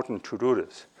important to do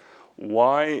this.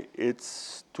 Why?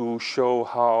 It's to show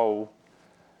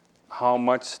how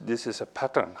much this is a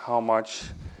pattern, how much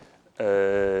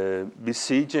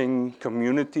besieging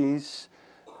communities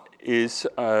is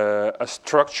a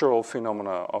structural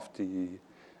phenomena of the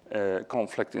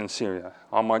conflict in Syria,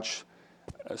 how much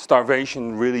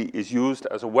starvation really is used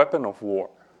as a weapon of war.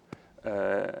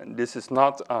 This is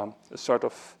not a sort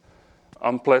of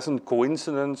unpleasant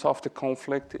coincidence of the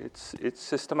conflict. It's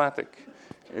systematic.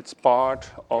 It's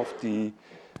part of the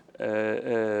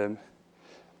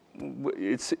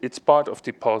it's part of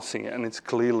the policy, and it's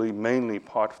clearly mainly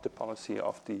part of the policy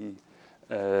of the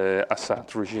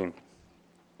Assad regime.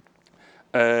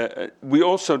 We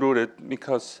also do it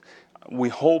because we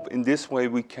hope in this way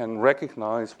we can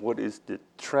recognize what is the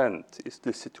trend. Is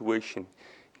the situation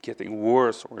getting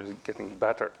worse or is it getting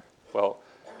better? Well,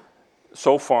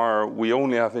 so far we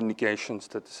only have indications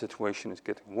that the situation is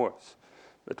getting worse.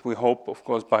 But we hope, of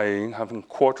course, by having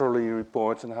quarterly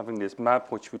reports and having this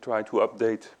map, which we try to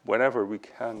update whenever we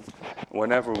can,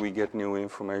 whenever we get new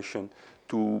information,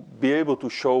 to be able to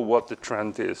show what the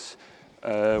trend is.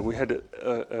 We had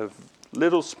a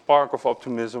little spark of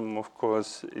optimism, of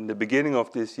course, in the beginning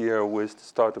of this year with the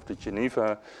start of the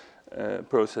Geneva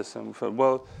process. And we thought,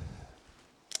 well,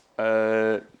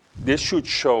 this should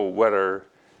show whether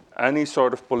any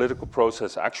sort of political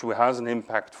process actually has an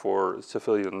impact for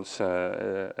civilians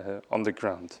on the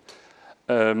ground.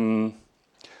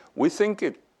 We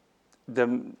think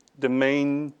the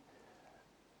main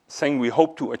thing we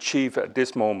hope to achieve at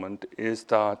this moment is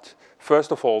that,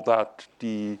 first of all, that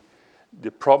the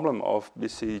problem of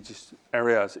besieged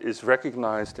areas is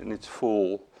recognized in its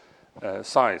full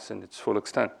size, in its full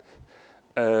extent.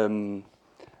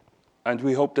 And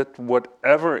we hope that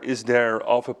whatever is there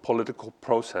of a political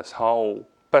process, how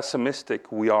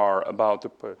pessimistic we are about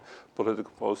the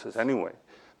political process anyway,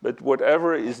 but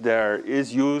whatever is there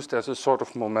is used as a sort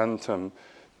of momentum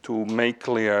to make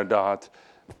clear that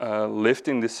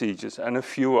lifting the sieges and a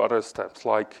few other steps,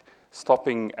 like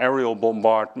stopping aerial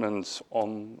bombardments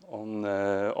on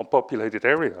populated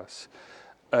areas,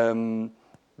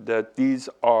 that these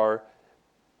are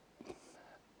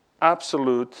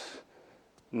absolute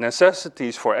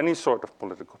necessities for any sort of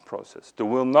political process. There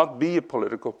will not be a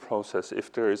political process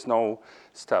if there is no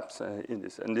steps in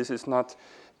this. And this is not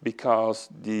because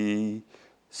the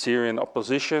Syrian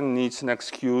opposition needs an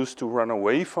excuse to run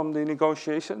away from the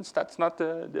negotiations. That's not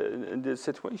the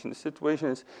situation. The situation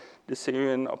is the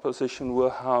Syrian opposition will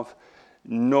have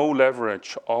no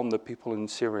leverage on the people in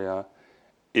Syria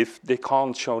if they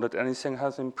can't show that anything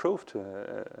has improved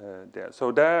there.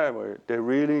 So they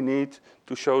really need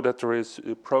to show that there is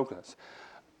progress.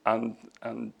 And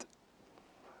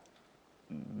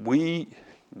we,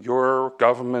 your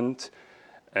government,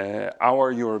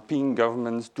 our European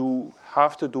governments do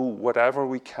have to do whatever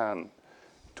we can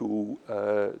to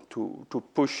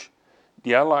push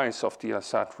the allies of the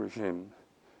Assad regime,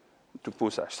 to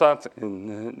push Assad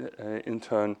in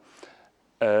turn,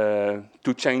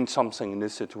 to change something in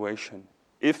this situation.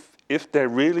 If they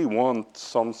really want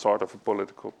some sort of a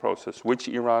political process, which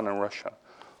Iran and Russia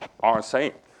are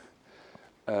saying,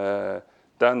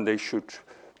 then they should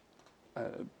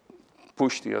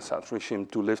push the Assad regime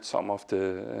to lift some of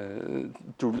the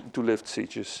to lift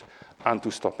sieges and to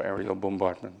stop aerial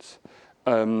bombardments.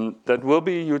 That will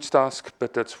be a huge task,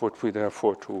 but that's what we're there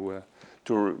for, to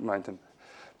remind them.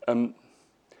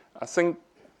 I think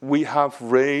we have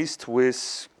raised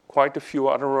with quite a few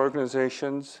other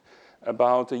organizations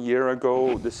about a year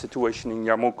ago the situation in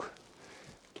Yarmouk.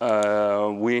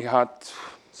 We had,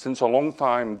 since a long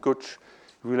time, good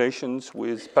relations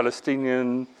with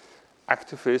Palestinian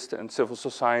activists and civil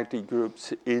society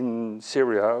groups in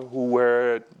Syria who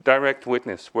were direct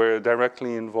witness, were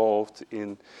directly involved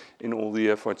in all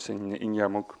the efforts in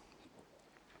Yarmouk.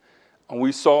 And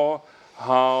we saw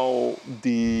how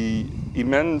the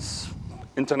immense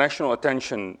international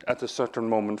attention at a certain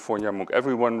moment for Yarmouk.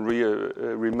 Everyone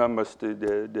remembers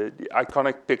the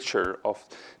iconic picture of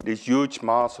this huge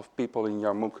mass of people in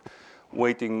Yarmouk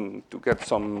waiting to get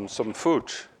some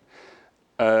food.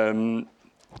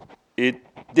 It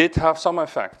did have some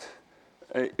effect.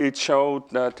 It showed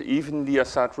that even the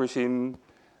Assad regime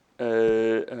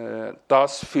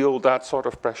does feel that sort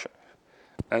of pressure.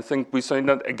 I think we saw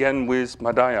that again with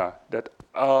Madaya, that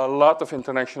a lot of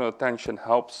international attention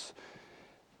helps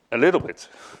a little bit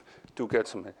to get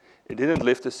some. It didn't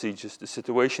lift the sieges. The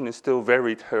situation is still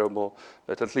very terrible,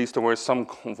 but at least there were some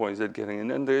convoys that getting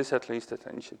in, and there is at least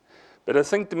attention. But I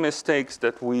think the mistakes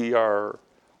that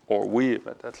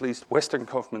but at least Western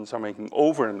governments are making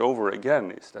over and over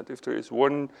again is that if there is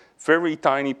one very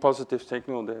tiny positive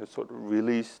signal, they sort of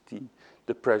release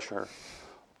the pressure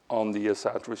on the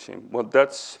Assad regime. Well,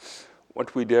 that's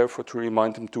what we therefore to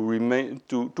remind them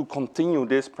to continue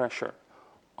this pressure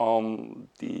on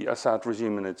the Assad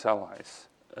regime and its allies.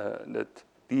 That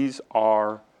these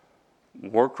are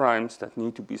war crimes that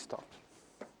need to be stopped.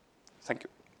 Thank you.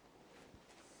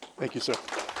 Thank you, sir.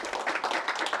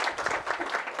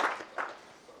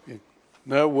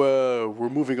 Now we're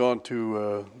moving on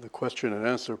to the question and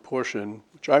answer portion,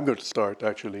 which I'm going to start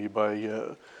actually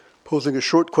by posing a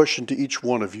short question to each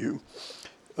one of you.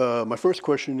 My first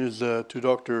question is to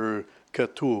Dr.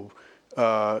 Katoub.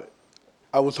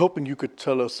 I was hoping you could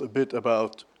tell us a bit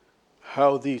about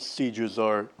how these sieges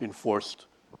are enforced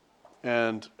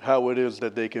and how it is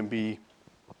that they can be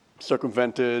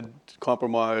circumvented,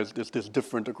 compromised. Is this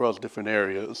different across different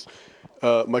areas?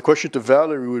 My question to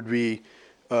Valerie would be,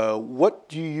 what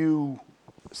do you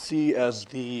see as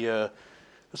the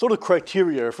sort of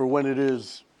criteria for when it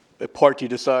is a party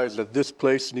decides that this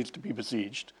place needs to be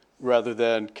besieged rather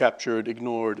than captured,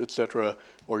 ignored, etc.,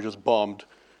 or just bombed?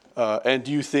 And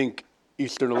do you think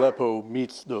Eastern Aleppo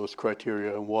meets those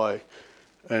criteria, and why?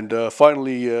 And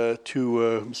finally,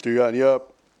 to Mr. Yanya,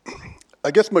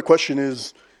 I guess my question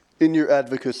is, in your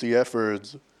advocacy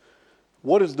efforts,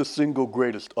 what is the single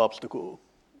greatest obstacle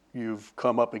you've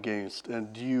come up against?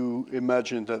 And do you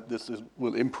imagine that this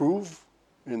will improve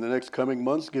in the next coming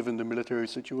months, given the military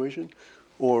situation,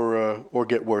 or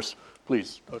get worse?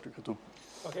 Please, Dr. Katoub.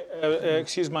 Okay,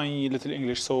 excuse my little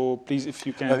English, so please, if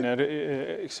you can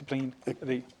explain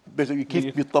the... Basically,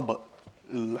 كيف بيطبق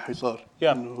الحصار?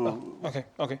 Yeah,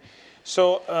 okay.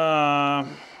 So,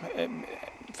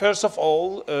 first of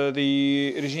all,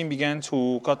 the regime began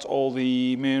to cut all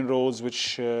the main roads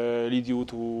which lead you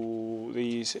to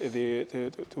the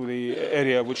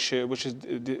area which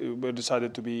were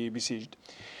decided to be besieged.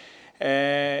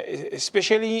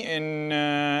 Especially in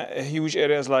huge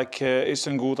areas like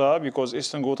Eastern Ghouta, because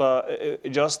Eastern Ghouta,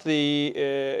 just the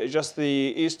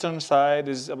eastern side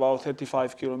is about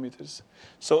 35 kilometers.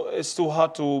 So it's too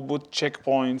hard to put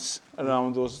checkpoints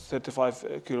around those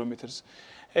 35 kilometers.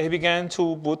 He began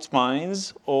to put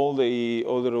mines all the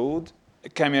road,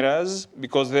 cameras,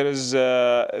 because there is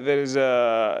a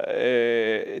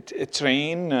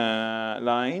train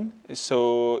line,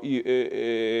 so there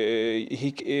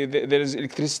is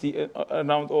electricity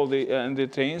around all the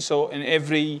train. So in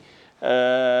every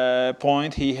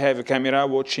point he have a camera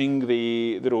watching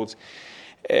the roads.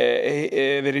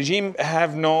 The regime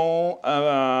have no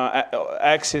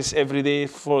access every day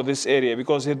for this area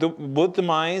because they put the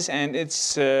mines and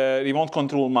it's remote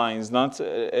control mines, not.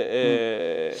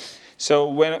 So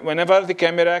whenever the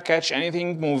camera catch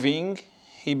anything moving,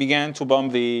 he began to bomb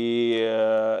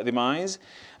the mines.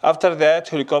 After that,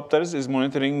 helicopters is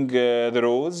monitoring the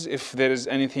roads if there is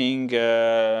anything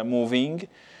moving.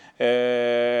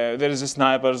 There is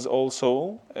snipers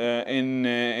also in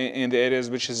the areas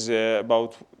which is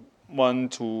about 1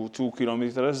 to 2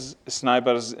 kilometers.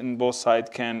 Snipers in both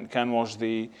sides can watch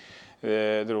the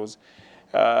roads.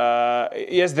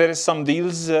 Yes, there is some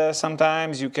deals.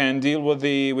 Sometimes you can deal with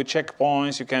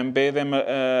checkpoints. You can pay them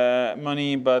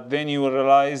money, but then you will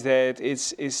realize that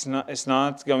it's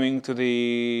not going to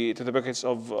the pockets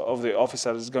of the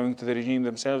officers. It's going to the regime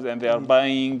themselves, and they are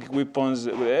buying weapons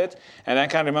with it. And I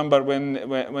can remember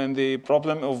when the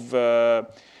problem of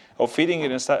feeding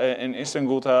in Eastern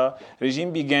Ghouta,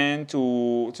 regime began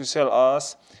to sell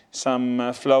us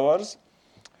some flowers.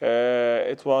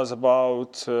 It was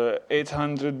about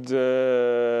 800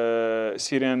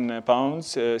 Syrian pounds,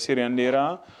 Syrian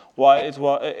lira, while it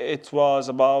was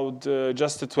about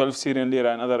just 12 Syrian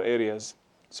lira in other areas.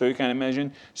 So you can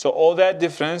imagine. So all that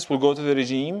difference will go to the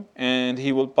regime, and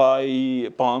he will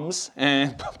buy bombs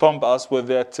and pump us with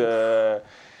that.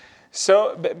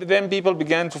 So then people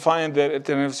began to find their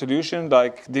alternative solution,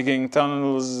 like digging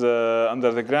tunnels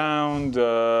under the ground,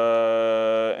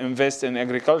 invest in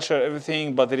agriculture,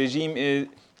 everything. But the regime is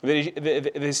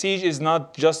the siege is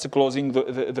not just closing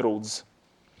the roads.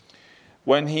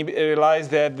 When he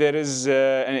realized that there is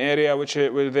an area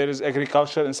where there is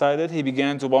agriculture inside it, he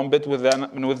began to bomb it with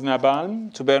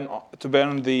napalm to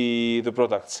burn the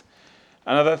products.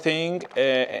 Another thing,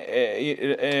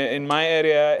 in my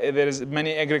area, there is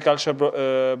many agriculture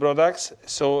products.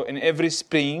 So in every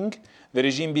spring, the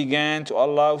regime began to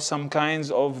allow some kinds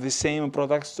of the same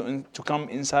products to come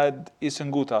inside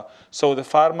Eastern Ghouta. So the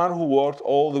farmer who worked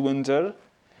all the winter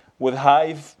with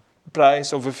high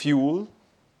price of a fuel,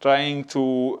 trying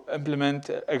to implement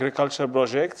agriculture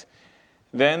project.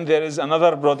 Then there is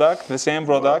another product, the same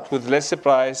product with less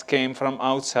price came from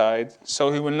outside,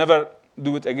 so he will never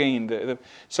do it again.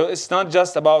 So it's not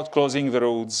just about closing the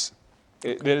roads.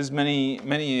 There is many,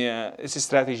 it's a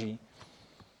strategy.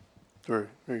 Very,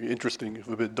 very interesting,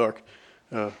 a bit dark.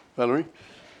 Valerie?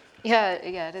 Yeah,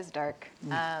 it is dark.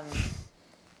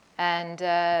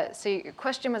 So your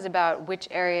question was about which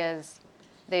areas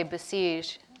they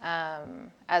besiege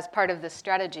as part of this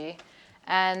strategy.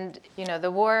 And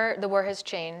the war has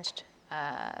changed.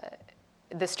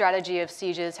 The strategy of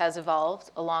sieges has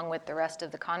evolved along with the rest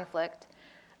of the conflict.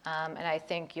 And I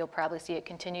think you'll probably see it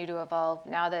continue to evolve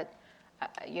now that,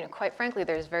 quite frankly,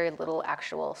 there's very little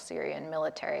actual Syrian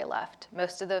military left.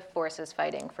 Most of the forces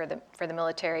fighting for the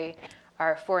military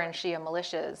are foreign Shia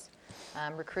militias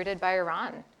recruited by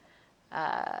Iran.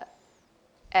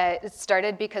 It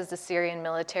started because the Syrian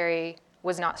military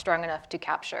was not strong enough to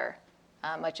capture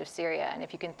much of Syria. And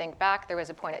if you can think back, there was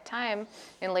a point in time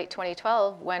in late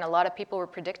 2012 when a lot of people were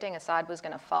predicting Assad was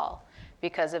going to fall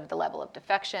because of the level of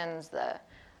defections.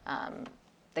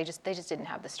 They just didn't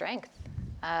have the strength.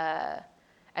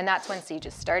 And that's when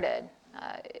sieges started.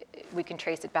 We can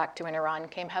trace it back to when Iran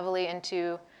came heavily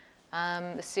into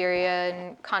the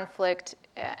Syrian conflict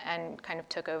and kind of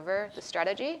took over the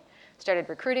strategy, started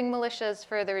recruiting militias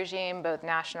for the regime, both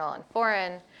national and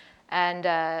foreign. And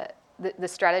the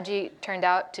strategy turned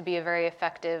out to be a very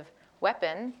effective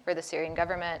weapon for the Syrian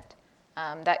government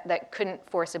that couldn't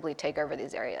forcibly take over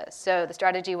these areas. So the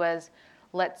strategy was,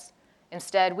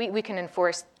 instead, we can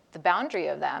enforce the boundary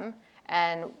of them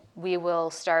and we will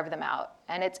starve them out.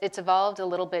 And it's evolved a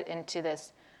little bit into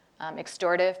this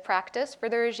extortive practice for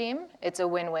the regime. It's a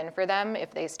win-win for them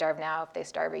if they starve now, if they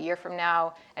starve a year from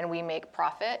now, and we make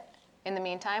profit in the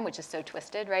meantime, which is so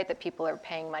twisted, right, that people are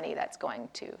paying money that's going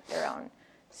to their own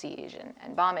siege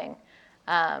and bombing.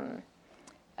 Madaya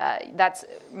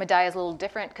is a little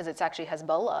different because it's actually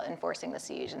Hezbollah enforcing the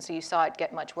siege, and so you saw it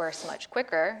get much worse much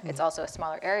quicker. It's also a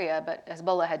smaller area, but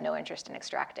Hezbollah had no interest in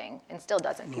extracting, and still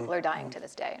doesn't. People are dying to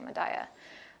this day in Madaya.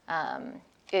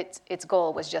 Its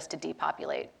goal was just to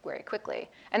depopulate very quickly,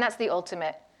 and that's the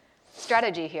ultimate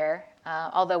strategy here.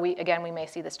 Although we may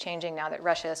see this changing now that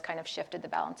Russia has kind of shifted the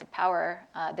balance of power.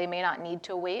 They may not need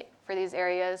to wait for these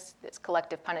areas, this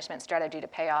collective punishment strategy to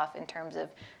pay off in terms of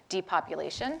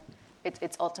depopulation.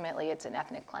 It's ultimately an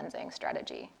ethnic cleansing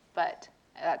strategy, but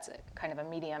that's kind of a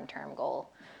medium-term goal.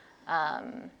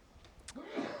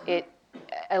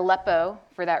 Aleppo,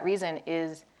 for that reason,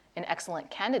 is an excellent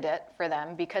candidate for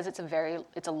them because it's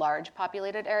a large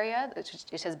populated area.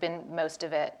 It has been most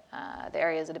of it. The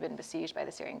areas that have been besieged by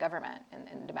the Syrian government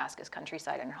in Damascus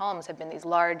countryside and Homs have been these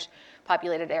large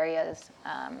populated areas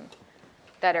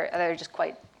that are just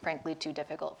quite frankly too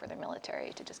difficult for the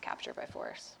military to just capture by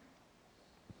force.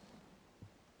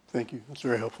 Thank you. That's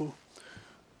very helpful.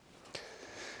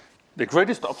 The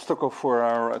greatest obstacle for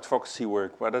our advocacy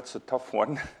work, well, that's a tough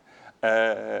one.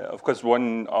 Of course,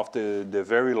 one of the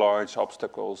very large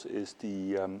obstacles is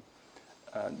the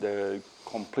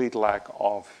complete lack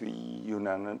of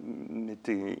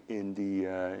unanimity in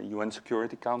the UN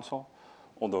Security Council,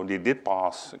 although they did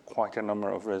pass quite a number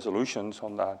of resolutions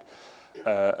on that.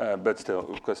 But still,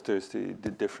 of course, there's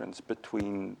the difference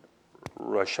between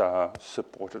Russia,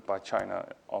 supported by China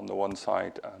on the one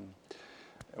side,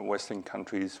 and Western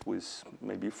countries, with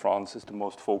maybe France is the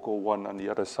most vocal one on the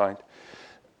other side.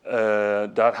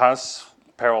 That has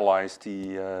paralyzed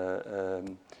the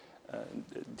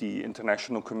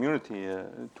international community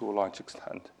to a large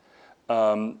extent.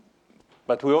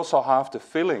 But we also have the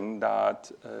feeling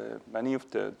that many of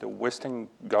the Western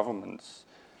governments,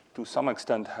 to some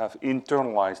extent, have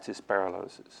internalized this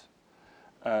paralysis,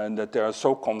 and that they are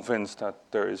so convinced that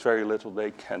there is very little they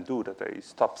can do that they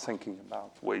stop thinking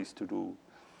about ways to do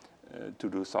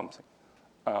something.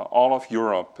 All of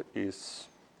Europe is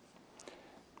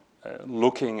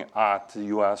looking at the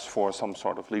US for some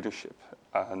sort of leadership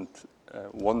and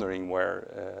wondering where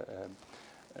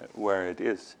it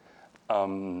is.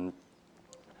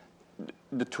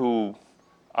 The two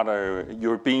other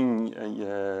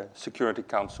European Security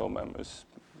Council members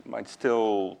might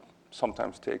still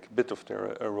sometimes take a bit of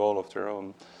a role of their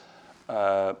own,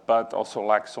 but also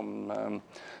lack some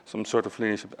sort of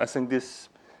leadership. I think this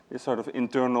sort of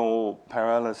internal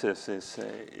paralysis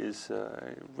is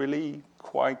really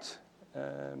quite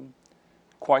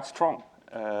strong,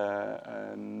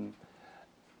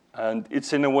 and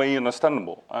it's in a way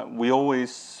understandable. We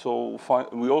also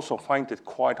find it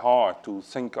quite hard to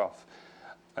think of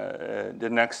the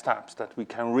next steps that we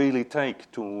can really take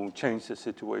to change the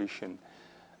situation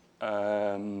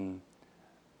But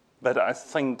I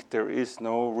think there is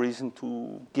no reason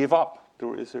to give up.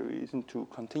 There is a reason to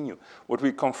continue. What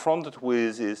we're confronted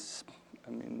with is,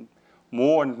 I mean,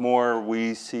 more and more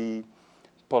we see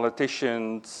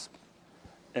politicians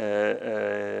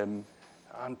and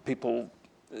people,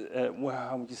 well,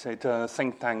 how would you say it,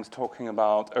 think tanks talking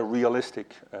about a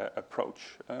realistic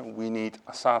approach. We need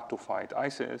Assad to fight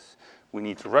ISIS. We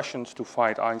need the Russians to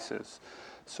fight ISIS.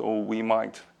 So we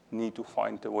might need to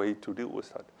find a way to deal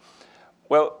with that.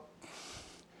 Well,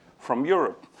 from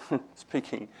Europe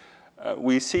speaking,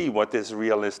 we see what this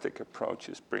realistic approach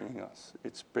is bringing us.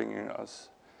 It's bringing us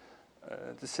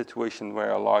the situation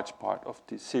where a large part of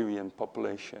the Syrian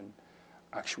population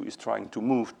actually is trying to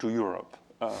move to Europe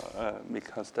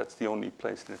because that's the only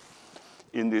place that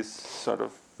in this sort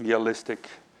of realistic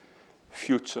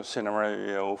future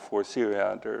scenario for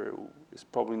Syria, there is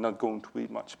probably not going to be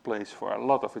much place for a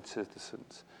lot of its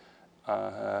citizens.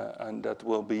 And that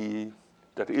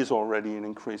is already an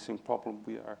increasing problem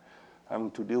we are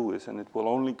having to deal with, and it will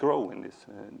only grow in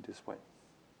this way.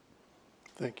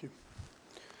 Thank you.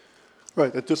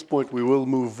 Right, at this point, we will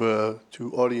move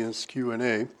to audience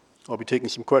Q&A. I'll be taking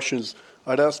some questions.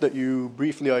 I'd ask that you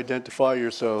briefly identify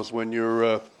yourselves when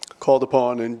you're called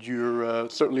upon, and you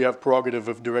certainly have prerogative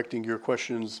of directing your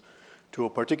questions to a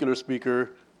particular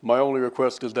speaker. My only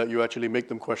request is that you actually make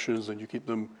them questions and you keep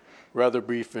them rather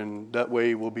brief, and that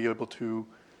way we'll be able to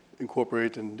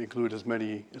incorporate and include as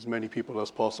many people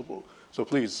as possible. So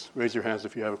please raise your hands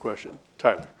if you have a question.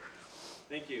 Tyler.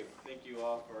 Thank you. Thank you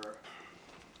all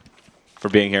for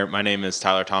being here. My name is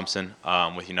Tyler Thompson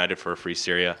with United for a Free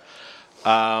Syria.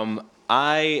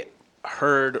 I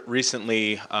heard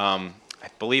recently, I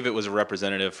believe it was a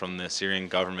representative from the Syrian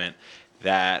government,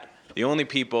 that the only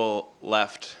people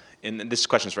left, and this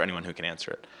question is for anyone who can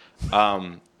answer it.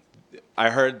 I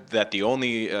heard that the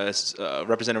only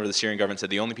representative of the Syrian government said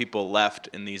the only people left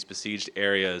in these besieged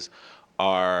areas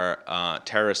are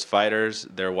terrorist fighters,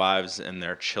 their wives, and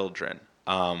their children.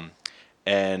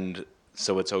 And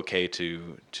so it's okay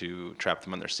to trap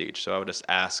them under siege. So I would just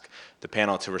ask the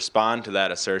panel to respond to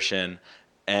that assertion,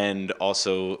 and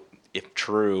also, if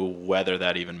true, whether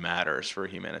that even matters for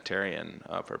humanitarian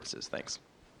purposes. Thanks.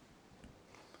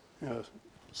 Yeah.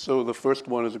 So the first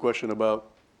one is a question about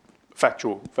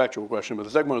factual question, but the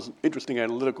second one is an interesting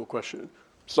analytical question.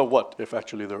 So what if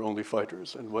actually they're only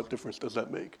fighters, and what difference does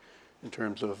that make in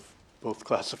terms of both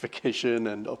classification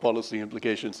and policy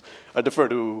implications? I defer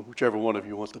to whichever one of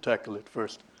you wants to tackle it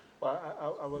first. Well,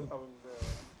 I will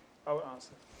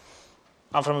answer.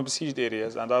 I'm from besieged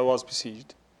areas, and I was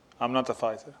besieged. I'm not a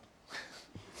fighter.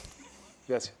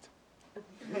 That's it.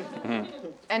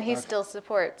 And he still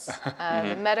supports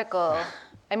the medical.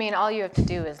 I mean, all you have to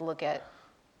do is look at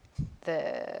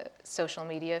the social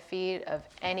media feed of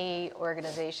any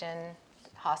organization,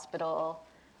 hospital,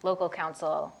 local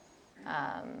council,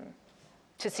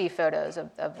 to see photos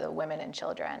of the women and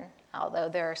children. Although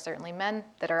there are certainly men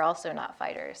that are also not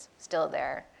fighters still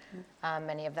there.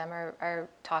 Many of them are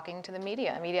talking to the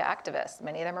media activists.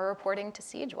 Many of them are reporting to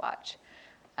Siege Watch.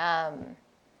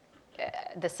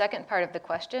 The second part of the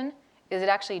question is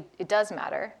it does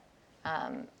matter.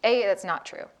 That's not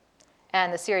true.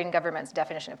 And the Syrian government's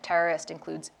definition of terrorist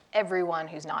includes everyone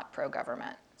who's not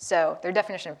pro-government. So their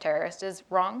definition of terrorist is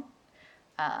wrong.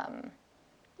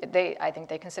 I think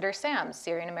they consider SAMS,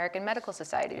 Syrian American Medical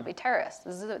Society, to be terrorists.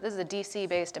 This is a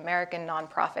DC-based American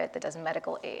nonprofit that does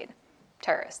medical aid.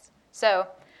 Terrorists. So,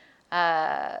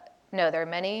 no, there are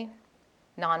many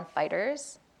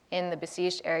non-fighters in the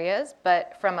besieged areas,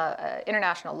 but from an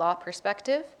international law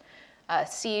perspective,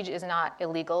 siege is not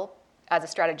illegal as a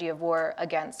strategy of war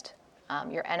against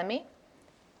your enemy.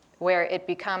 Where it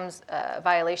becomes a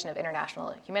violation of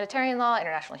international humanitarian law,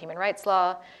 international human rights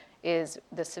law, is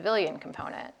the civilian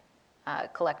component.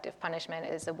 Collective punishment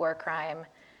is a war crime.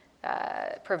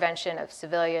 Prevention of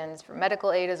civilians for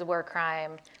medical aid is a war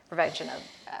crime. Prevention of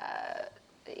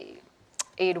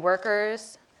aid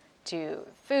workers to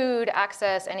food,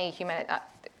 access, any human.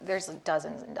 There's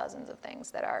dozens and dozens of things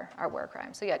that are war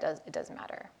crimes. So yeah, it does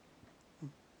matter.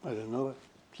 I didn't know that.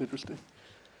 It's interesting.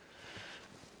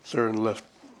 Sir on the left.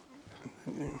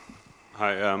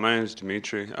 Hi, my name is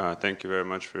Dimitri. Thank you very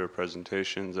much for your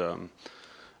presentations.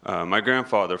 My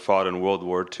grandfather fought in World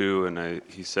War II, and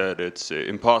he said it's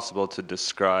impossible to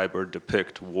describe or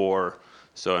depict war.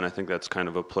 So, and I think that's kind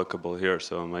of applicable here.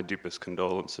 So my deepest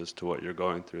condolences to what you're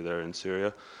going through there in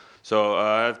Syria. So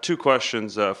I have two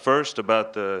questions. First,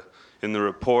 about in the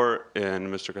report, and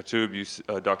Mr.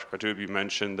 Khattoub, Dr. Khattoub, you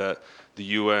mentioned that the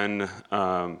UN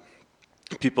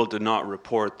people did not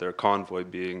report their convoy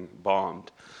being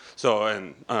bombed. So,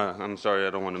 and I'm sorry,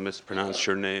 I don't want to mispronounce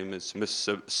your name. It's Miss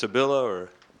Sibilla or?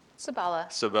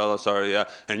 Sabella, sorry, yeah.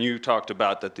 And you talked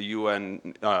about that the UN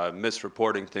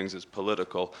misreporting things is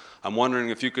political. I'm wondering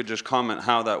if you could just comment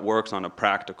how that works on a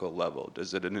practical level.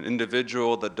 Is it an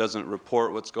individual that doesn't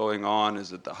report what's going on?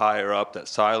 Is it the higher up that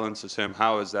silences him?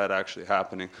 How is that actually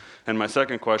happening? And my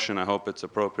second question, I hope it's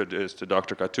appropriate, is to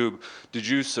Dr. Katoub. Did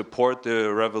you support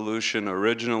the revolution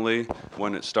originally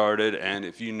when it started? And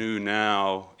if you knew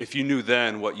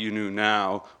then what you knew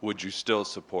now, would you still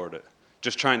support it?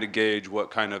 Just trying to gauge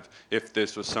what kind of, if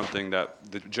this was something that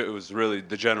it was really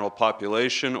the general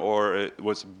population, or it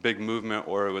was a big movement,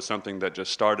 or it was something that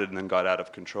just started and then got out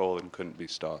of control and couldn't be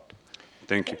stopped.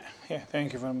 Thank you. Yeah,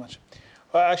 thank you very much.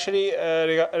 Well, actually,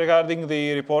 regarding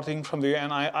the reporting from the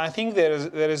UN, I think there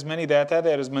is many data,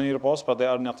 there is many reports, but they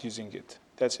are not using it.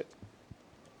 That's it.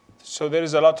 So there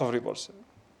is a lot of reports.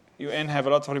 UN have a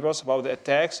lot of reports about the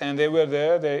attacks, and they were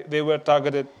there. They were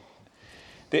targeted.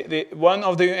 One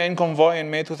of the UN convoy in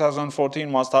May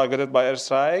 2014 was targeted by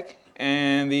airstrike,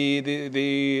 and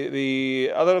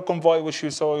the other convoy which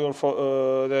you saw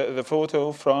the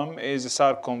photo from is the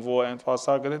SARC convoy and was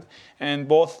targeted, and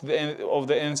both of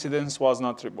the incidents were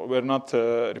not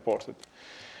reported.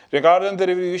 Regarding the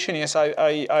revolution, yes,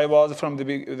 I was from the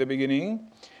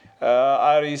beginning.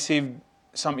 I received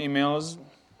some emails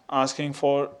asking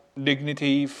for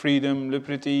dignity, freedom,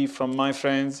 liberty from my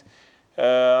friends.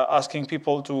 Asking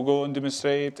people to go and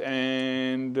demonstrate,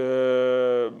 and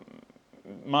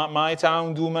my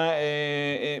town, Douma,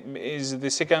 is the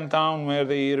second town where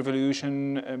the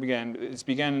revolution began. It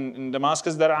began in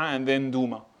Damascus, Daraa, and then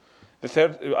Douma, the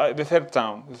third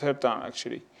town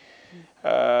actually.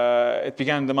 It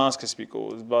began in Damascus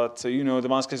but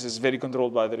Damascus is very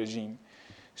controlled by the regime.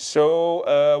 So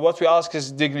what we ask is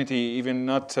dignity, even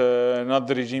not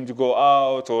the regime to go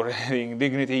out or anything,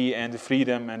 dignity and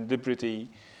freedom and liberty.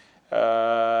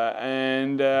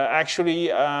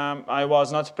 Actually, I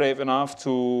was not brave enough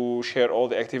to share all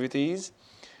the activities.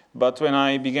 But when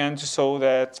I began to saw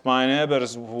that my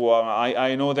neighbors, who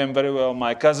I know them very well,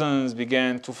 my cousins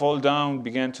began to fall down,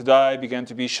 began to die, began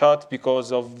to be shot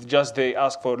because of just they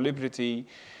asked for liberty.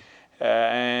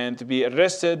 And to be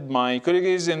arrested. My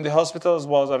colleagues in the hospitals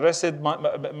was arrested.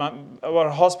 Our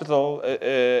hospital,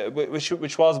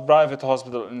 which was private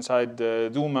hospital inside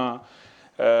Douma,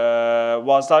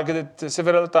 was targeted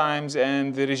several times,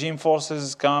 and the regime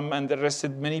forces come and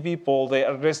arrested many people. They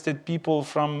arrested people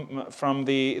from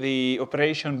the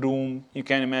operation room. You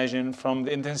can imagine, from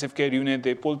the intensive care unit.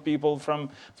 They pulled people from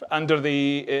under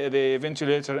the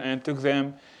ventilator and took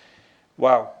them.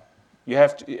 Wow.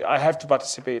 I have to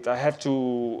participate. I have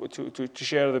to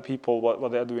share the people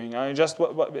what they're doing.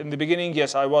 In the beginning,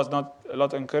 yes, I was not a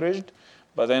lot encouraged,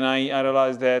 but then I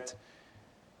realized that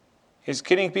he's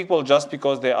killing people just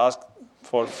because they ask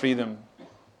for freedom.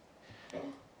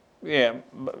 Yeah,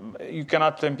 you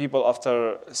cannot blame people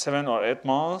after 7 or 8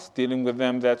 months dealing with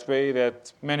them that way.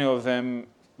 That many of them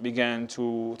began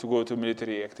to go to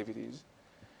military activities.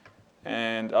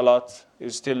 And a lot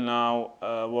is still now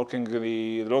working with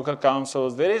the local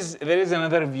councils. There is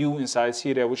another view inside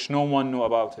Syria which no one knew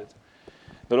about it.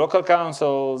 The local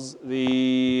councils,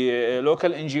 the local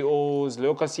NGOs,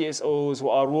 local CSOs who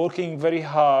are working very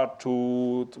hard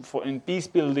in peace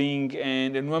building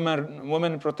and in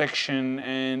women protection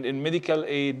and in medical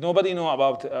aid. Nobody knew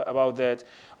about that.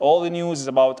 All the news is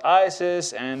about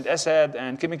ISIS and Assad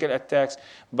and chemical attacks,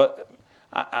 but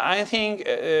I think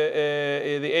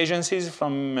the agencies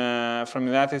from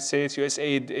United States,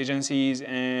 USAID agencies,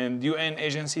 and UN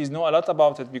agencies know a lot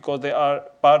about it because they are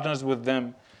partners with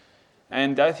them.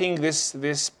 And I think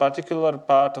this particular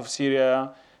part of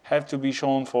Syria have to be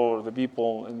shown for the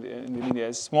people in the media.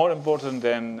 It's more important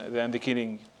than the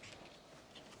killing.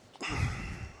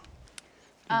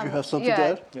 Did you have something to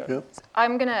add? Yeah.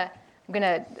 I'm gonna.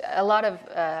 A lot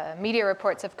of media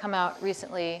reports have come out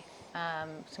recently.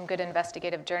 Some good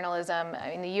investigative journalism. I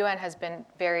mean, the UN has been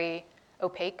very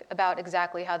opaque about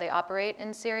exactly how they operate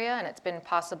in Syria, and it's been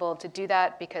possible to do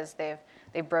that because they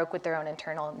broke with their own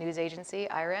internal news agency,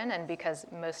 IRIN, and because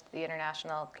most of the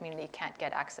international community can't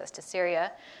get access to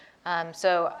Syria.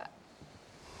 So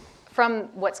from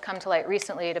what's come to light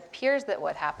recently, it appears that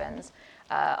what happens,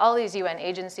 all these UN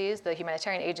agencies, the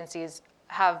humanitarian agencies,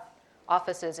 have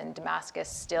offices in Damascus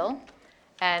still.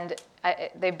 And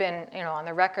they've been, on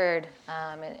the record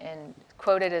and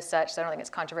quoted as such. So I don't think it's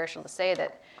controversial to say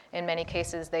that in many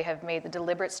cases they have made the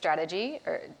deliberate strategy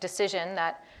or decision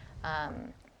that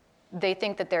they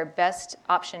think that their best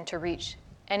option to reach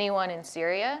anyone in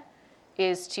Syria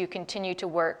is to continue to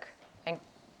work and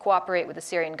cooperate with the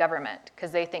Syrian government,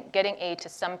 because they think getting aid to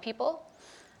some people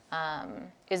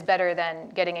is better than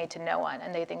getting aid to no one,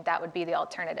 and they think that would be the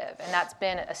alternative. And that's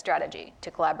been a strategy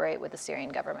to collaborate with the Syrian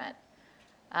government.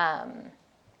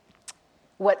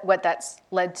 What that's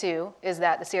led to is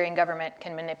that the Syrian government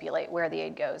can manipulate where the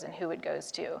aid goes and who it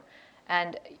goes to.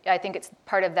 And I think it's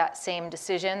part of that same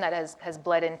decision that has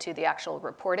bled into the actual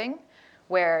reporting,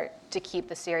 where to keep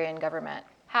the Syrian government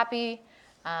happy,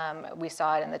 we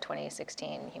saw it in the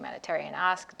 2016 humanitarian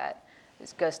ask that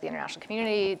this goes to the international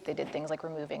community. They did things like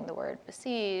removing the word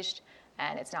besieged,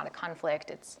 and it's not a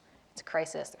conflict, it's a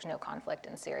crisis, there's no conflict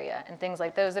in Syria, and things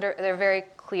like those they're very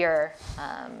clear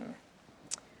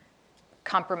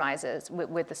compromises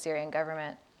with the Syrian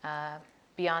government.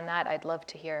 Beyond that, I'd love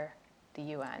to hear the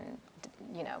UN,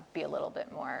 be a little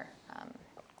bit more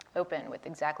open with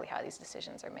exactly how these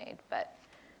decisions are made, but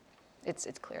it's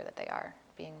clear that they are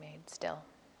being made still.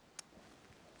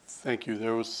 Thank you.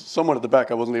 There was someone at the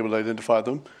back. I wasn't able to identify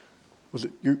them. Was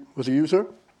it you, sir?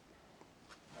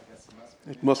 I guess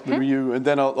it must be you. And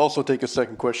then I'll also take a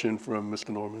second question from Mr.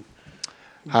 Norman.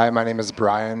 Hi, my name is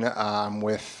Brian. I'm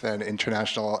with an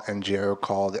international NGO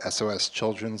called SOS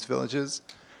Children's Villages.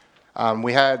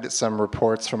 We had some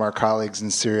reports from our colleagues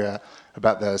in Syria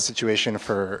about the situation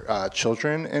for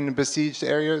children in besieged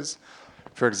areas.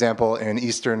 For example, in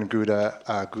eastern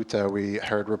Ghouta, we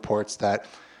heard reports that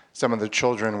some of the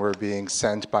children were being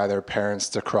sent by their parents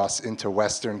to cross into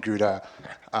western Ghouta,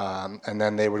 and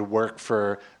then they would work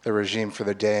for the regime for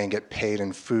the day and get paid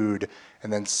in food,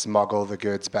 and then smuggle the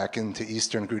goods back into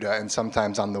eastern Ghouta. And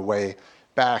sometimes on the way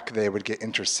back, they would get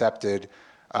intercepted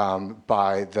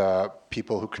by the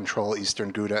people who control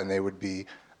eastern Ghouta, and they would be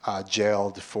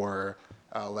jailed for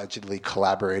allegedly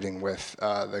collaborating with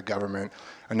the government.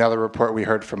 Another report we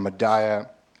heard from Madaya,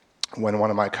 when one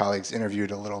of my colleagues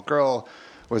interviewed a little girl,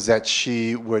 was that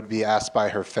she would be asked by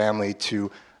her family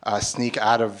to sneak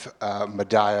out of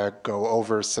Madaya, go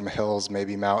over some hills,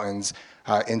 maybe mountains,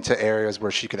 into areas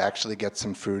where she could actually get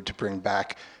some food to bring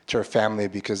back to her family,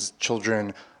 because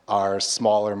children are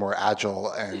smaller, more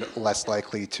agile, and less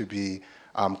likely to be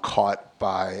caught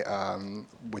by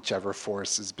whichever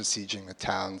force is besieging the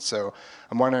town. So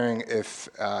I'm wondering if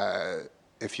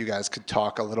you guys could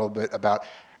talk a little bit about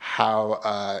how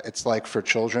it's like for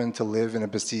children to live in a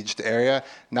besieged area,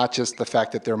 not just the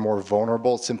fact that they're more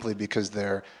vulnerable simply because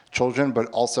they're children, but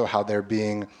also how they're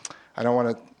being, I don't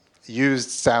want to use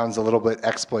sounds a little bit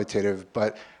exploitative,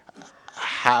 but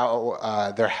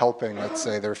how they're helping, let's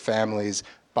say, their families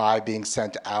by being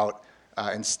sent out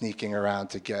and sneaking around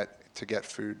to get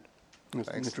food. That's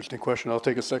an interesting question. I'll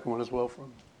take a second one as well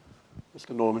from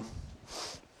Mr. Norman.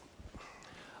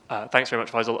 Thanks very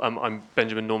much, Faisal. I'm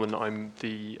Benjamin Norman. I'm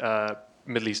the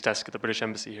Middle East desk at the British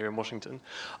Embassy here in Washington.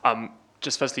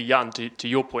 Just firstly, Jan, to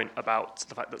your point about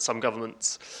the fact that some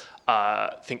governments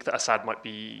think that Assad might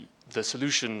be the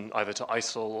solution either to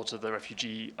ISIL or to the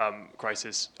refugee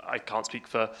crisis. I can't speak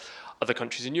for other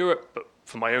countries in Europe, but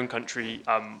for my own country,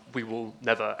 we will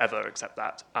never, ever accept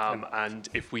that. And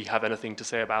if we have anything to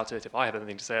say about it, if I have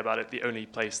anything to say about it, the only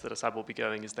place that Assad will be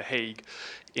going is The Hague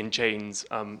in chains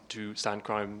to stand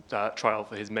trial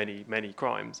for his many, many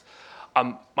crimes.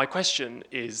 My question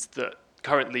is that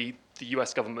currently the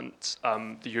US government,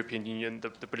 the European Union,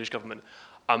 the British government,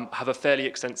 have a fairly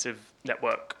extensive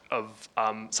network of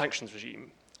sanctions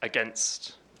regime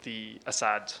against the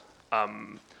Assad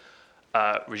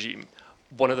regime.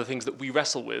 One of the things that we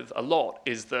wrestle with a lot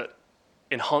is that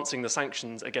enhancing the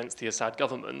sanctions against the Assad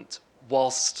government,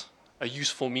 whilst a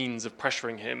useful means of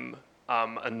pressuring him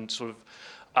and sort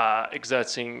of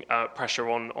exerting pressure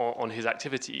on his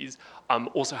activities,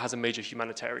 also has a major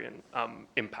humanitarian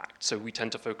impact. So we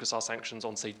tend to focus our sanctions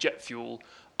on, say, jet fuel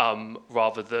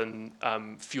rather than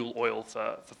fuel oil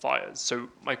for fires. So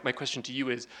my question to you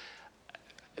is,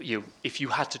 if you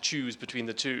had to choose between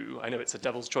the two, I know it's a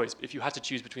devil's choice, but if you had to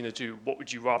choose between the two, what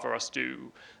would you rather us do?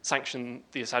 Sanction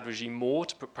the Assad regime more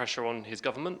to put pressure on his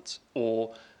government,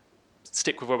 or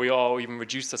stick with where we are, or even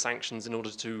reduce the sanctions in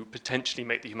order to potentially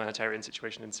make the humanitarian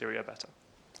situation in Syria better?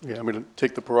 Yeah, I'm going to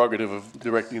take the prerogative of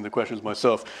directing the questions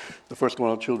myself. The first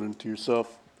one on children to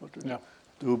yourself, Dr.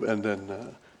 Doob, and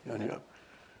then Yanya.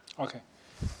 Okay.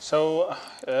 So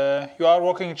you are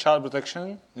working in child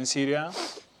protection in Syria.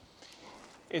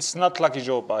 It's not lucky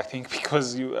job, I think,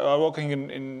 because you are working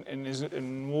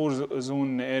in war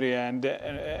zone area, and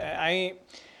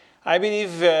I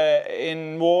believe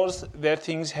in wars there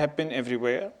things happen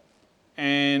everywhere,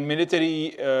 and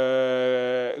military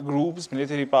groups,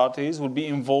 military parties will be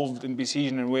involved in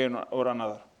besieging in one way or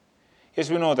another. Yes,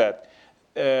 we know that.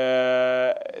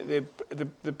 The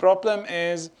problem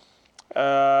is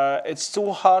it's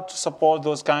too hard to support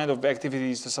those kind of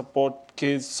activities, to support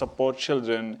kids, support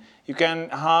children. You can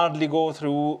hardly go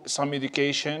through some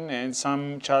education and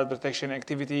some child protection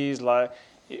activities. Like,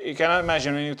 you cannot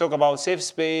imagine when you talk about safe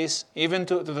space, even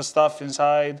to the stuff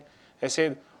inside. I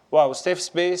said, wow, safe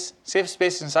space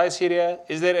inside Syria.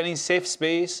 Is there any safe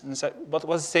space inside?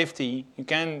 What's safety? You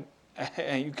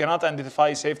cannot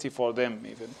identify safety for them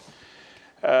even.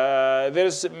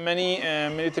 There's many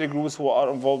military groups who are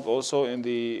involved also in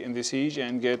the siege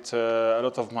and get a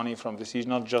lot of money from the siege,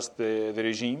 not just the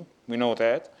regime. We know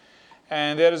that.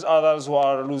 And there's others who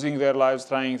are losing their lives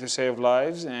trying to save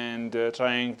lives and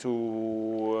trying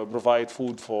to provide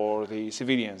food for the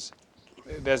civilians.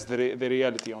 That's the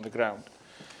reality on the ground.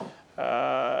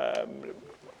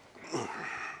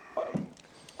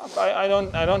 I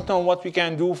don't know what we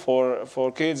can do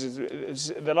for kids.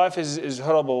 The life is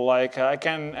horrible. Like, I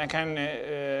can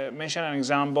mention an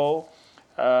example.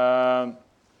 A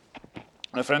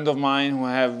friend of mine who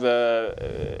have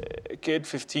a kid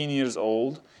 15 years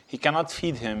old. He cannot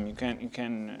feed him. You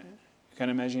can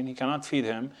imagine, he cannot feed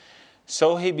him.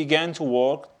 So he began to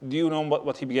work. Do you know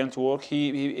what he began to work?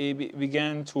 He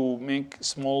began to make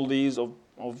small deals of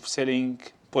selling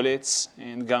bullets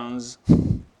and guns.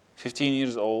 15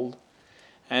 years old.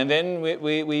 And then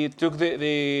we took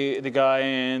the guy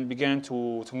and began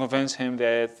to convince him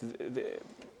that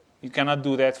you cannot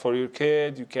do that for your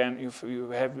kid.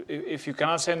 If you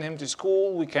cannot send him to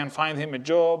school, we can find him a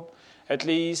job at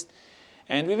least.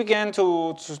 And we began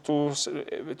to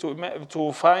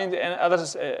find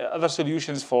other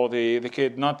solutions for the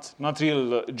kid, not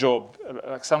real job,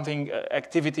 like something,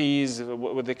 activities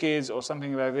with the kids or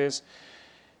something like this.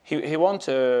 He wants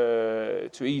to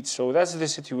eat, so that's the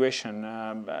situation.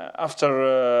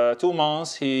 After 2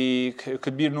 months, he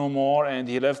could be no more, and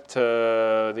he left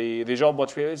the job.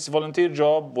 But it's a volunteer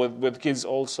job with kids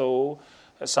also,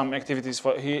 some activities.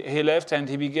 He left and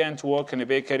he began to work in a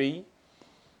bakery.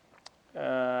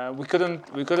 We couldn't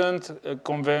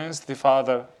convince the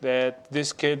father that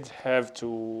this kid have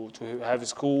to have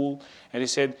school, and he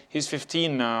said he's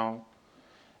 15 now.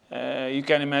 You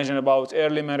can imagine about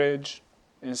early marriage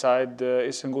inside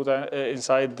Eastern Ghouta,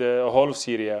 inside the whole of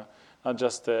Syria, not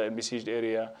just in besieged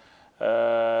area.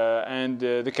 And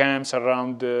the camps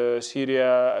around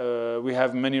Syria, we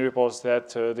have many reports that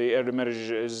the early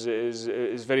marriage is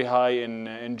very high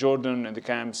in Jordan, and the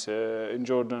camps in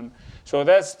Jordan. So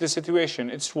that's the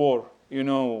situation. It's war. You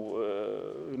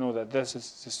know that that's the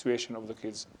situation of the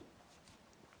kids.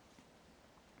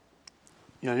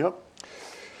 Yeah.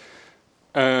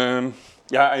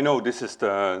 Yeah, I know this is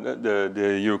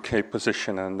the UK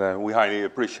position, and we highly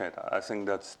appreciate it. I think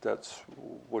that's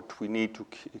what we need to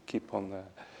keep on there.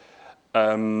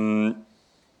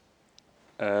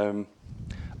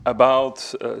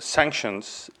 About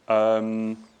sanctions,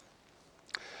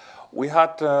 we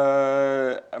had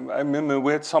I remember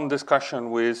we had some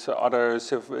discussion with other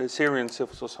Syrian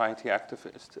civil society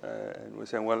activists, and we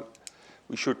said, well,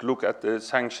 we should look at the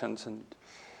sanctions and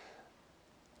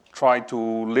try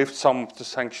to lift some of the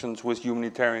sanctions with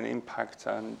humanitarian impact.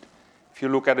 And if you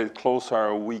look at it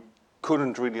closer, we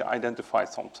couldn't really identify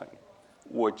something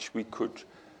which we could,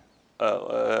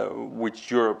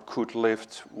 which Europe could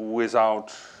lift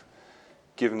without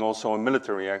giving also a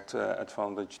military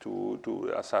advantage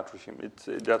to Assad regime.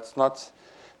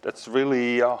 That's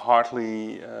really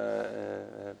hardly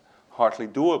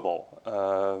doable.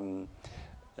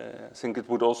 I think it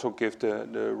would also give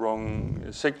the wrong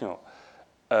signal.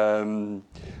 I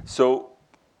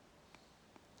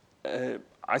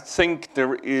think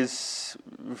there is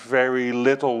very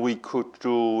little we could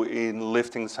do in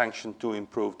lifting sanctions to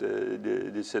improve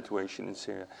the situation in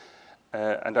Syria.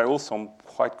 And I also am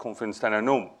quite convinced, and I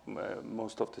know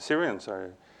most of the Syrians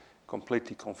are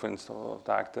completely convinced of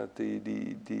that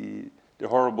the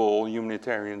horrible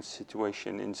humanitarian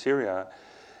situation in Syria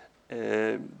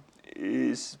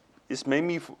is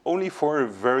maybe only for a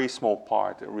very small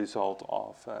part a result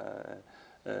of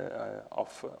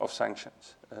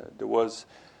sanctions. There was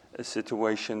a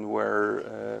situation where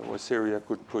Syria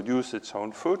could produce its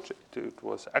own food. It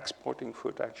was exporting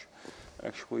food.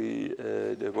 Actually,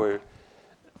 there were.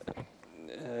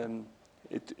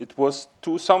 It was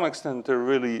to some extent a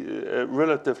really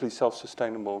relatively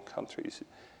self-sustainable countries,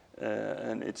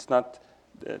 and it's not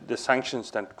the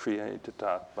sanctions that created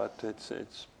that, but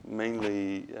it's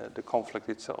mainly the conflict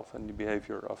itself and the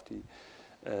behavior of the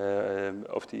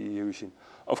regime.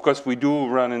 Of course, we do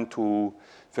run into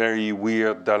very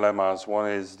weird dilemmas. One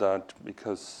is that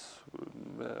because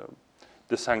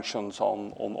the sanctions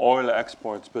on oil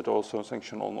exports, but also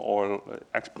sanctions on oil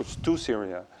exports to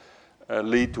Syria,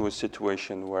 lead to a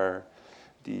situation where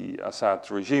the Assad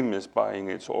regime is buying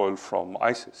its oil from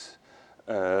ISIS,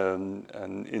 and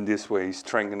in this way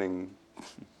strengthening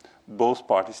both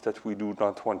parties that we do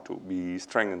not want to be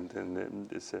strengthened in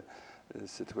this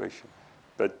situation.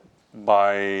 But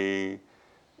by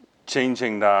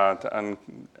changing that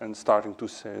and starting to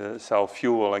sell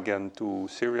fuel again to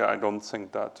Syria, I don't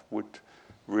think that would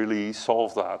really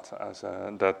solve that as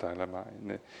that dilemma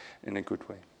in a good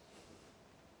way.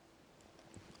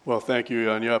 Well, thank you,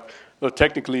 Jan-Jaap. Well,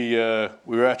 technically,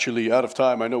 we're actually out of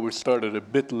time. I know we started a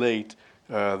bit late.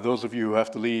 Those of you who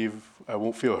have to leave, I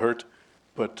won't feel hurt,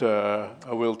 but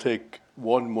I will take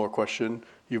one more question.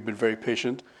 You've been very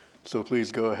patient, so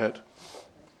please go ahead.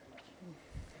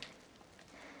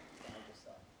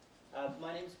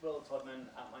 My name is Will Todman.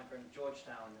 I'm from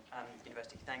Georgetown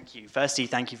University. Thank you. Firstly,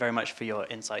 thank you very much for your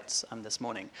insights this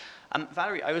morning.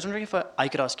 Valerie, I was wondering if I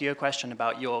could ask you a question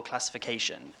about your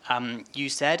classification. You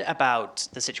said about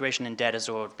the situation in Deir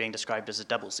ez-Zor being described as a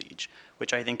double siege,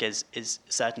 which I think is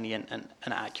certainly an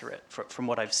accurate from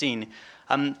what I've seen.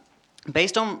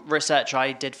 Based on research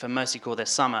I did for Mercy Corps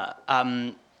this summer,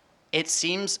 it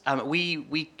seems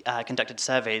we conducted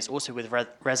surveys also with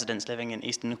residents living in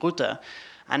Eastern Ghouta,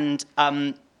 and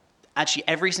actually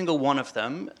every single one of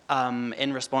them,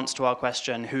 in response to our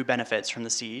question, who benefits from the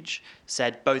siege,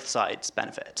 said both sides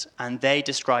benefit. And they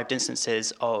described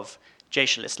instances of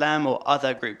Jaish al-Islam or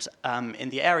other groups in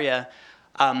the area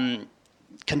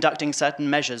conducting certain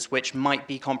measures which might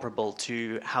be comparable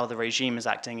to how the regime is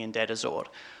acting in Deir ez-Zor.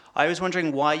 I was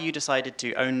wondering why you decided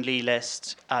to only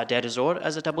list Deir ez-Zor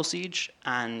as a double siege,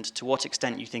 and to what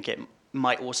extent you think it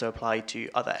might also apply to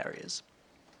other areas.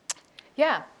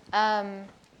 Yeah.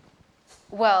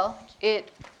 Well,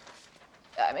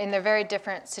 they're very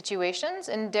different situations.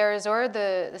 In Deir ez-Zor,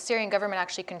 the Syrian government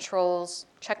actually controls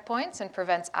checkpoints and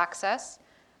prevents access.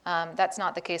 That's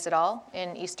not the case at all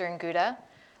in Eastern Ghouta.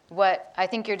 What I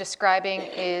think you're describing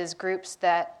is groups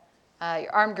that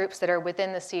armed groups that are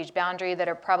within the siege boundary that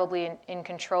are probably in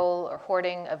control or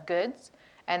hoarding of goods,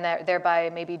 and thereby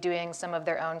maybe doing some of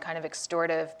their own kind of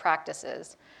extortive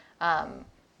practices,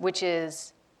 which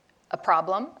is a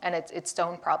problem, and it's its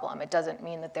own problem. It doesn't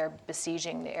mean that they're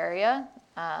besieging the area.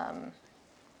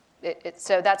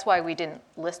 So that's why we didn't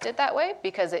list it that way,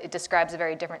 because it describes a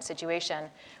very different situation.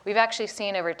 We've actually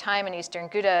seen over time in Eastern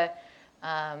Ghouta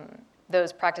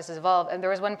those practices evolve. And there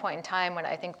was one point in time when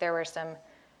I think there were some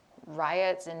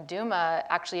riots in Duma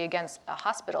actually against a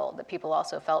hospital that people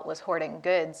also felt was hoarding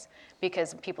goods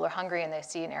because people are hungry and they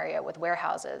see an area with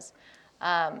warehouses.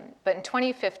 But in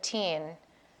 2015,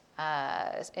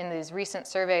 in these recent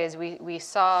surveys, we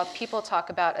saw people talk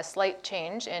about a slight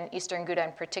change in Eastern Ghouta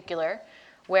in particular,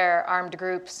 where armed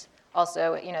groups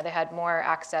also, they had more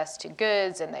access to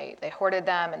goods and they hoarded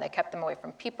them and they kept them away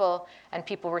from people, and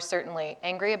people were certainly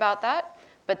angry about that.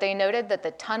 But they noted that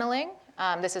the tunneling,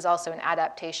 this is also an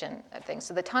adaptation of things.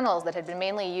 So the tunnels that had been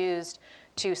mainly used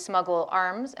to smuggle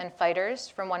arms and fighters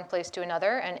from one place to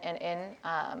another and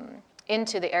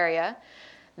into the area,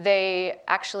 they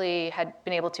actually had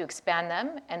been able to expand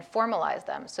them and formalize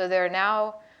them. So they're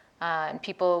now, and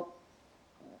people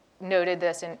noted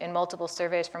this in multiple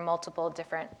surveys from multiple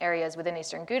different areas within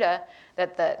Eastern Ghouta,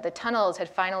 that the tunnels had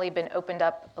finally been opened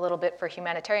up a little bit for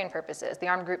humanitarian purposes. The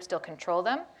armed groups still control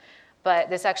them, but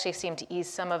this actually seemed to ease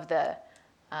some of the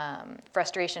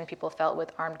frustration people felt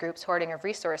with armed groups hoarding of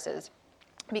resources,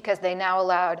 because they now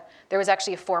allowed, there was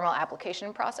actually a formal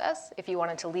application process. If you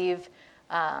wanted to leave,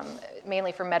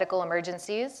 mainly for medical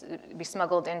emergencies, it'd be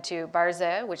smuggled into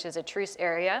Barzeh, which is a truce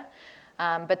area.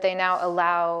 But they now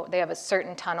allow, they have a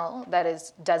certain tunnel that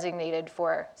is designated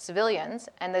for civilians,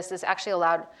 and this has actually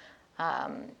allowed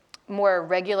more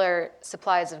regular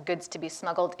supplies of goods to be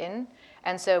smuggled in.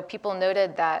 And so people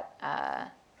noted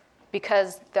that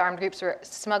because the armed groups were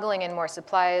smuggling in more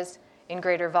supplies in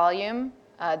greater volume,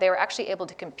 they were actually able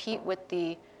to compete with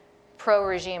the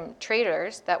pro-regime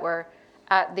traders that were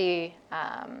at the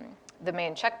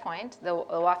main checkpoint, the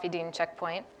Wafidin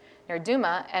checkpoint near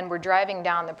Duma, and were driving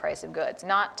down the price of goods,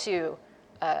 not to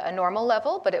a normal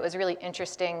level, but it was really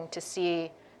interesting to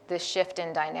see this shift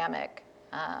in dynamic.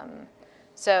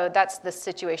 So that's the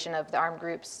situation of the armed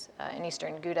groups in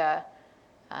Eastern Ghouta,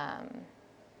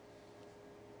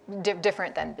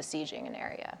 different than besieging an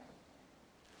area.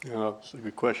 Yeah, that's a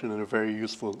good question and a very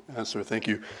useful answer. Thank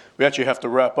you. We actually have to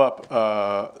wrap up.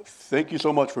 Thank you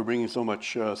so much for bringing so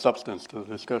much substance to the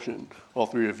discussion, all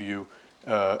three of you.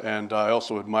 And I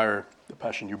also admire the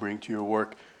passion you bring to your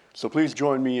work. So please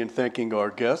join me in thanking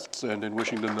our guests and in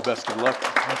wishing them the best of luck.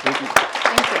 Thank you.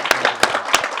 Thank you.